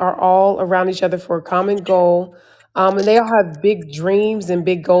they are all around each other for a common goal. And they all have big dreams and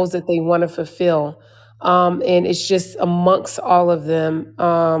big goals that they want to fulfill. And it's just amongst all of them.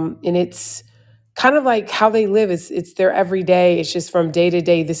 And it's kind of like how they live. It's their everyday. It's just from day to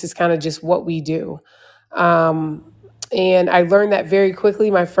day. This is kind of just what we do. Um, and I learned that very quickly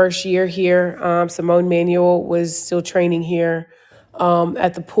my first year here. Simone Manuel was still training here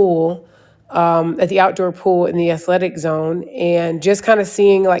at the pool, at the outdoor pool in the athletic zone, and just kind of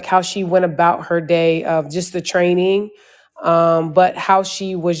seeing like how she went about her day of just the training, but how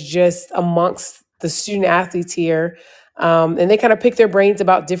she was just amongst the student athletes here. And they kind of pick their brains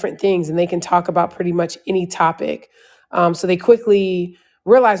about different things and they can talk about pretty much any topic. So they quickly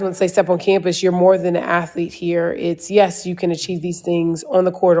realize once they step on campus, you're more than an athlete here. It's yes, you can achieve these things on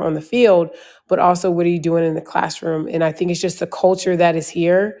the court or on the field, but also what are you doing in the classroom? And I think it's just the culture that is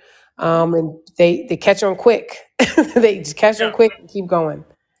here. And they catch on quick. They just catch on quick and keep going.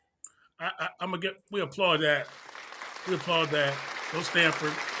 I'm gonna we applaud that. We applaud that. Go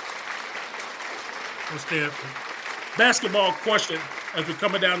Stanford. Go Stanford. Basketball question as we're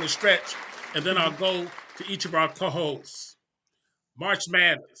coming down the stretch, and then I'll go to each of our co-hosts. March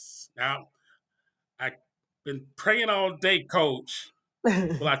Madness. Now, I've been praying all day, Coach.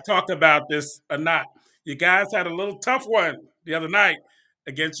 Will I talk about this or not? You guys had a little tough one the other night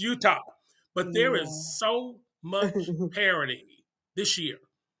against Utah, but there is so much parity this year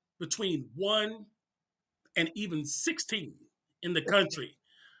between 1 and even 16 in the country.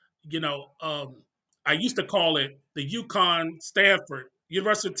 You know, I used to call it the UConn, Stanford,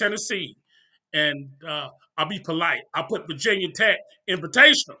 University of Tennessee, and I'll be polite. I'll put Virginia Tech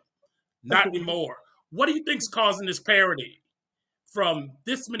Invitational. Not anymore. What do you think is causing this parity from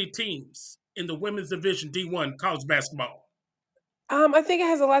this many teams in the women's division D1 college basketball? I think it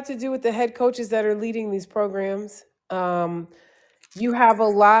has a lot to do with the head coaches that are leading these programs. You have a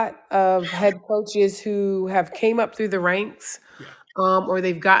lot of head coaches who have came up through the ranks, or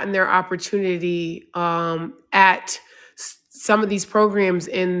they've gotten their opportunity at some of these programs,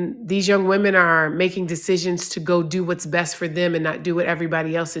 and these young women are making decisions to go do what's best for them and not do what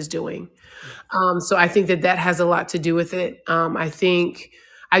everybody else is doing. So I think that has a lot to do with it. I think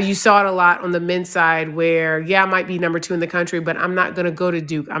you saw it a lot on the men's side where, I might be number 2 in the country, but I'm not going to go to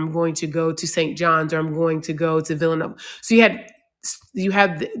Duke. I'm going to go to St. John's, or I'm going to go to Villanova. So you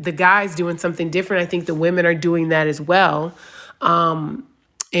had the guys doing something different. I think the women are doing that as well. And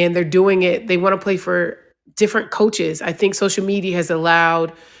they're doing it. They want to play for different coaches. I think social media has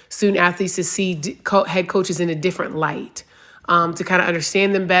allowed student athletes to see head coaches in a different light, to kind of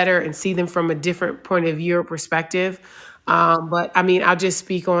understand them better and see them from a different point of view or perspective. But I mean, I'll just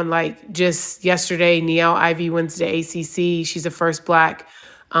speak on like just yesterday, Niele Ivey wins the ACC. She's the first Black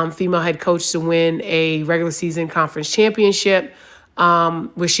female head coach to win a regular season conference championship,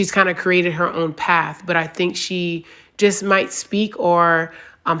 where she's kind of created her own path. But I think she just might speak or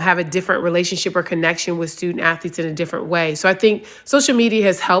have a different relationship or connection with student athletes in a different way. So I think social media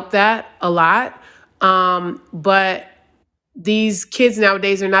has helped that a lot. But these kids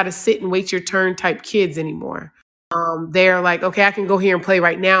nowadays are not a sit and wait your turn type kids anymore. They're like, okay, I can go here and play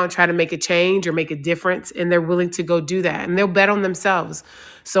right now and try to make a change or make a difference. And they're willing to go do that. And they'll bet on themselves.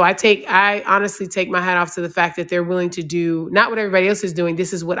 So I honestly take my hat off to the fact that they're willing to do not what everybody else is doing.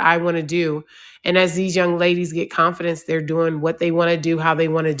 This is what I want to do. And as these young ladies get confidence, they're doing what they want to do, how they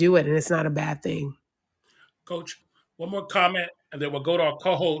want to do it. And it's not a bad thing. Coach, one more comment, and then we'll go to our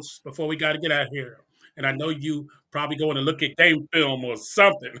co-hosts before we got to get out of here. And I know you probably going to look at game film or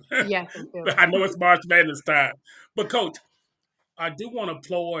something. Yes, I know it's March Madness time. But, Coach, I do want to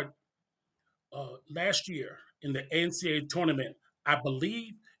applaud last year in the NCAA tournament. I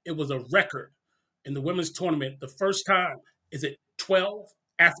believe it was a record in the women's tournament. The first time is it 12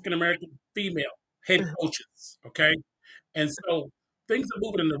 African-American female head coaches, okay? And so things are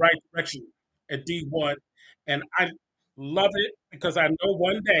moving in the right direction at D1. And I love it because I know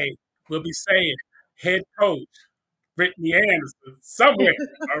one day we'll be saying head coach Britney Anderson somewhere.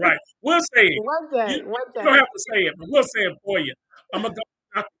 All right. We'll say it. One day. You don't have to say it, but we'll say it for you. I'm going to go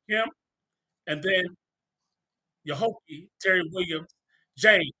to Dr. Kim and then your Hokie, Terry Williams,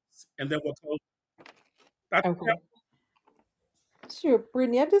 James, and then we'll close. Dr. Kim. Sure,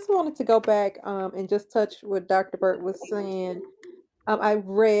 Brittany. I just wanted to go back and just touch what Dr. Burt was saying. I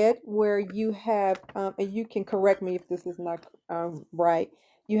read where you have, and you can correct me if this is not right.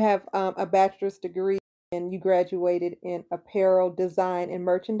 You have a bachelor's degree and you graduated in apparel design and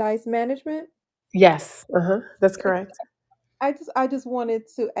merchandise management. Yes, that's correct. I just wanted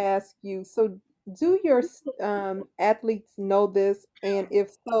to ask you, so do your athletes know this? And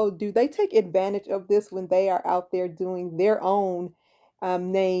if so, do they take advantage of this when they are out there doing their own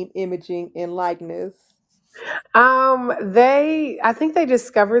name, imaging, and likeness? I think they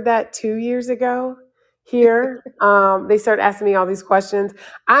discovered that 2 years ago here. They started asking me all these questions.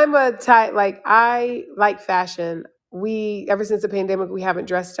 I'm a type, like, I like fashion. Ever since the pandemic, we haven't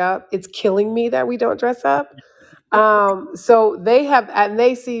dressed up. It's killing me that we don't dress up. So they have, and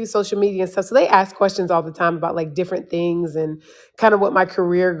they see social media and stuff. So they ask questions all the time about like different things and kind of what my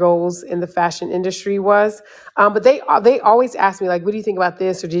career goals in the fashion industry was. But they always ask me like, what do you think about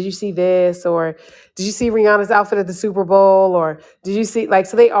this? Or did you see this? Or did you see Rihanna's outfit at the Super Bowl? Or did you see like,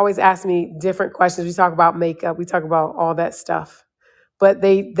 so they always ask me different questions. We talk about makeup. We talk about all that stuff, but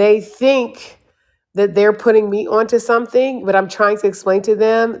they think that they're putting me onto something, but I'm trying to explain to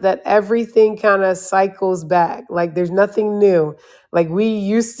them that everything kind of cycles back. Like there's nothing new. Like we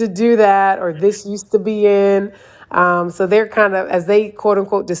used to do that, or this used to be in. So they're kind of, as they quote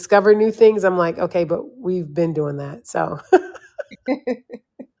unquote discover new things, I'm like, okay, but we've been doing that. So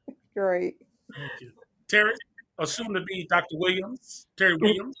Great. Thank you. Terry, assumed to be Dr. Williams, Terry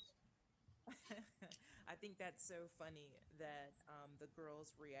Williams. I think that's so funny that the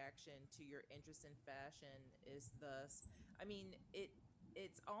girls' reaction to your interest in fashion is thus. I mean,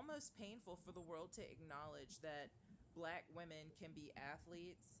 it's almost painful for the world to acknowledge that black women can be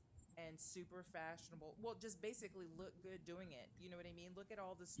athletes and super fashionable. Well, just basically look good doing it. You know what I mean? Look at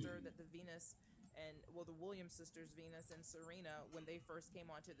all the stir that the Venus and well, the Williams sisters, Venus and Serena, when they first came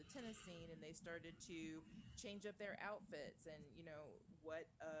onto the tennis scene and they started to change up their outfits and what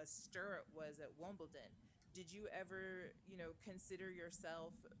a stir it was at Wimbledon. Did you ever consider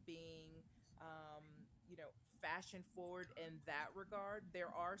yourself being fashion forward in that regard?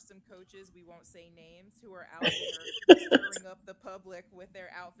 There are some coaches, we won't say names, who are out there stirring up the public with their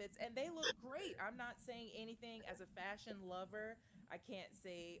outfits and they look great. I'm not saying anything as a fashion lover. I can't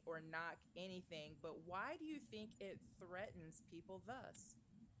say or knock anything, but why do you think it threatens people thus?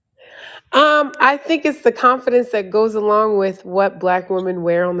 I think it's the confidence that goes along with what black women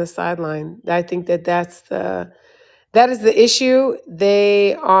wear on the sideline. I think that is the issue.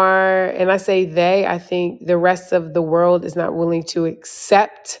 They are, and I say they, I think the rest of the world is not willing to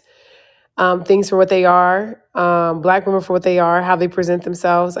accept things for what they are, black women for what they are, how they present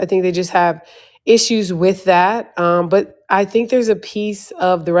themselves. I think they just have issues with that. But I think there's a piece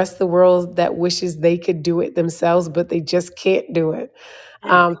of the rest of the world that wishes they could do it themselves, but they just can't do it.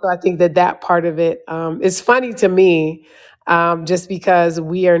 Mm. So I think that part of it is funny to me, just because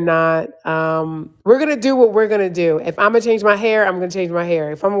we are not, we're going to do what we're going to do. If I'm going to change my hair, I'm going to change my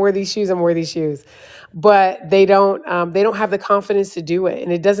hair. If I'm going to wear these shoes, I'm going to wear these shoes. But they don't have the confidence to do it.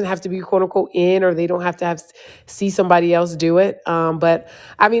 And it doesn't have to be quote unquote in, or they don't have to see somebody else do it. But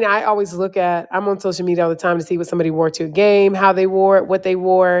I mean, I always I'm on social media all the time to see what somebody wore to a game, how they wore it, what they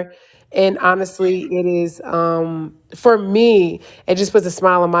wore. And honestly, it is, for me, it just puts a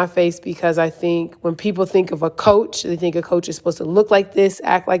smile on my face because I think when people think of a coach, they think a coach is supposed to look like this,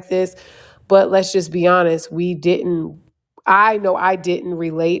 act like this. But let's just be honest, I know I didn't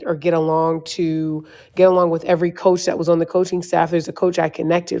relate or get along with every coach that was on the coaching staff. There's a coach I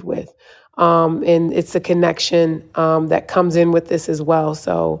connected with. And it's a connection that comes in with this as well.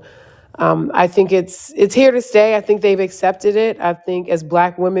 So I think it's here to stay. I think they've accepted it. I think as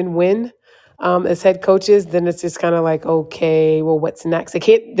black women win as head coaches, then it's just kind of like, okay, well, what's next? They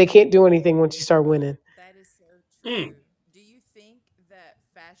can't do anything once you start winning. That is so Mm. true. Do you think that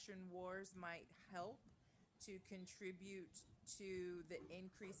fashion wars might help to contribute to the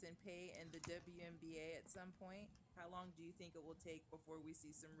increase in pay in the WNBA at some point? How long do you think it will take before we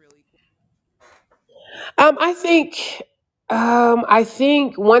see some really cool? Um, I think, I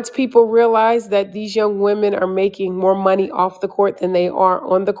think once people realize that these young women are making more money off the court than they are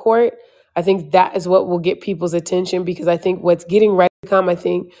on the court, I think that is what will get people's attention because I think what's getting ready to come, I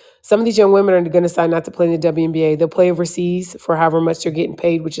think some of these young women are going to decide not to play in the WNBA. They'll play overseas for however much they're getting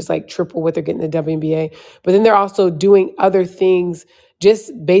paid, which is like triple what they're getting in the WNBA. But then they're also doing other things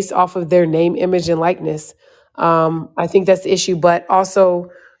just based off of their name, image, and likeness. I think that's the issue. But also,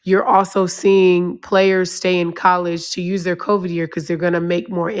 you're also seeing players stay in college to use their COVID year because they're going to make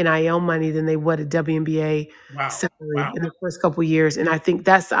more NIL money than they would a WNBA Wow. salary Wow. in the first couple of years. And I think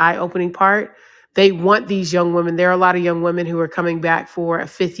that's the eye-opening part they want these young women. There are a lot of young women who are coming back for a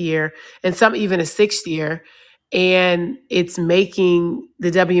 5th year and some even a 6th year. And it's making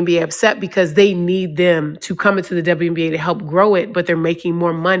the WNBA upset because they need them to come into the WNBA to help grow it, but they're making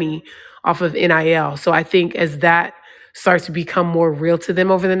more money off of NIL. So I think as that starts to become more real to them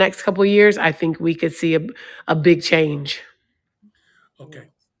over the next couple of years, I think we could see a big change. Okay.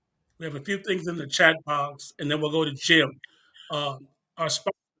 We have a few things in the chat box, and then we'll go to Jim. Our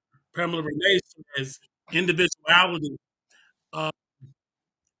sponsor, Pamela Renee, says individuality.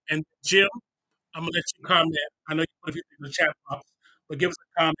 And Jim, I'm going to let you comment. I know you put a few things in the chat box, but give us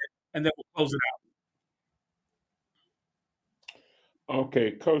a comment, and then we'll close it out.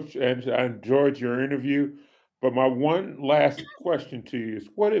 Okay, Coach, and I enjoyed your interview. But my one last question to you is,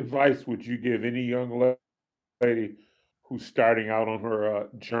 what advice would you give any young lady who's starting out on her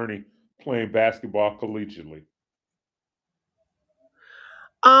journey playing basketball collegiately?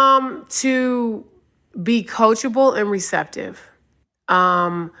 To be coachable and receptive.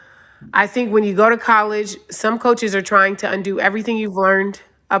 I think when you go to college, some coaches are trying to undo everything you've learned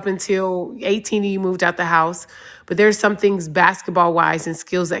up until 18 and you moved out the house. But there's some things basketball wise and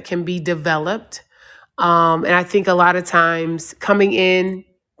skills that can be developed. And I think a lot of times coming in,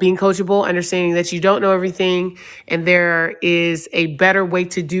 being coachable, understanding that you don't know everything and there is a better way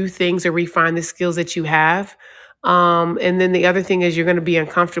to do things or refine the skills that you have. And then the other thing is you're going to be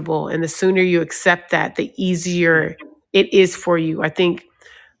uncomfortable. And the sooner you accept that, the easier it is for you. I think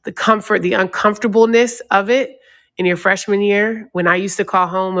the comfort, the uncomfortableness of it in your freshman year, when I used to call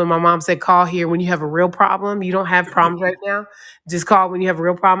home and my mom said, call here when you have a real problem. You don't have problems right now. Just call when you have a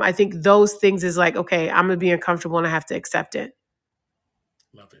real problem. I think those things is like, okay, I'm going to be uncomfortable and I have to accept it.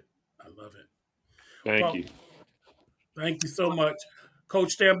 Love it. I love it. Thank you. Thank you so much.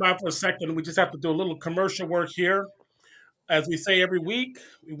 Coach, stand by for a second. We just have to do a little commercial work here. As we say every week,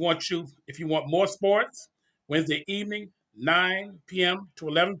 we want you, if you want more sports, Wednesday evening, 9 p.m. to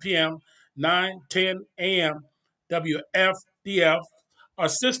 11 p.m., 10 a.m., WFDF. Our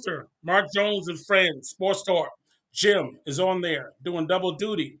sister, Mark Jones and Friends, Sports Talk, Jim is on there doing double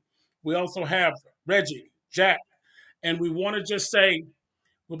duty. We also have Reggie, Jack, and we want to just say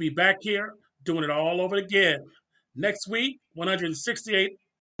we'll be back here doing it all over again. Next week, 168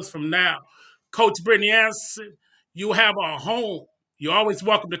 from now. Coach Britney Anderson, you have a home. You're always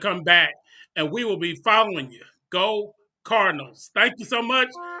welcome to come back, and we will be following you. Go Cardinals. Thank you so much,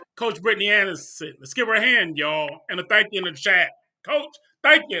 Coach Britney Anderson. Let's give her a hand, y'all, and a thank you in the chat. Coach,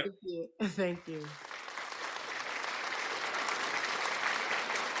 thank you. Thank you. Thank you.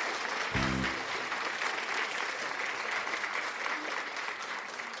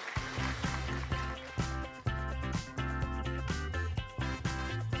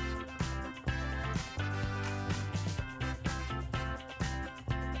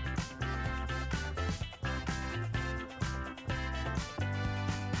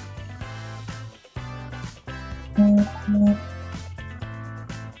 Mm-hmm.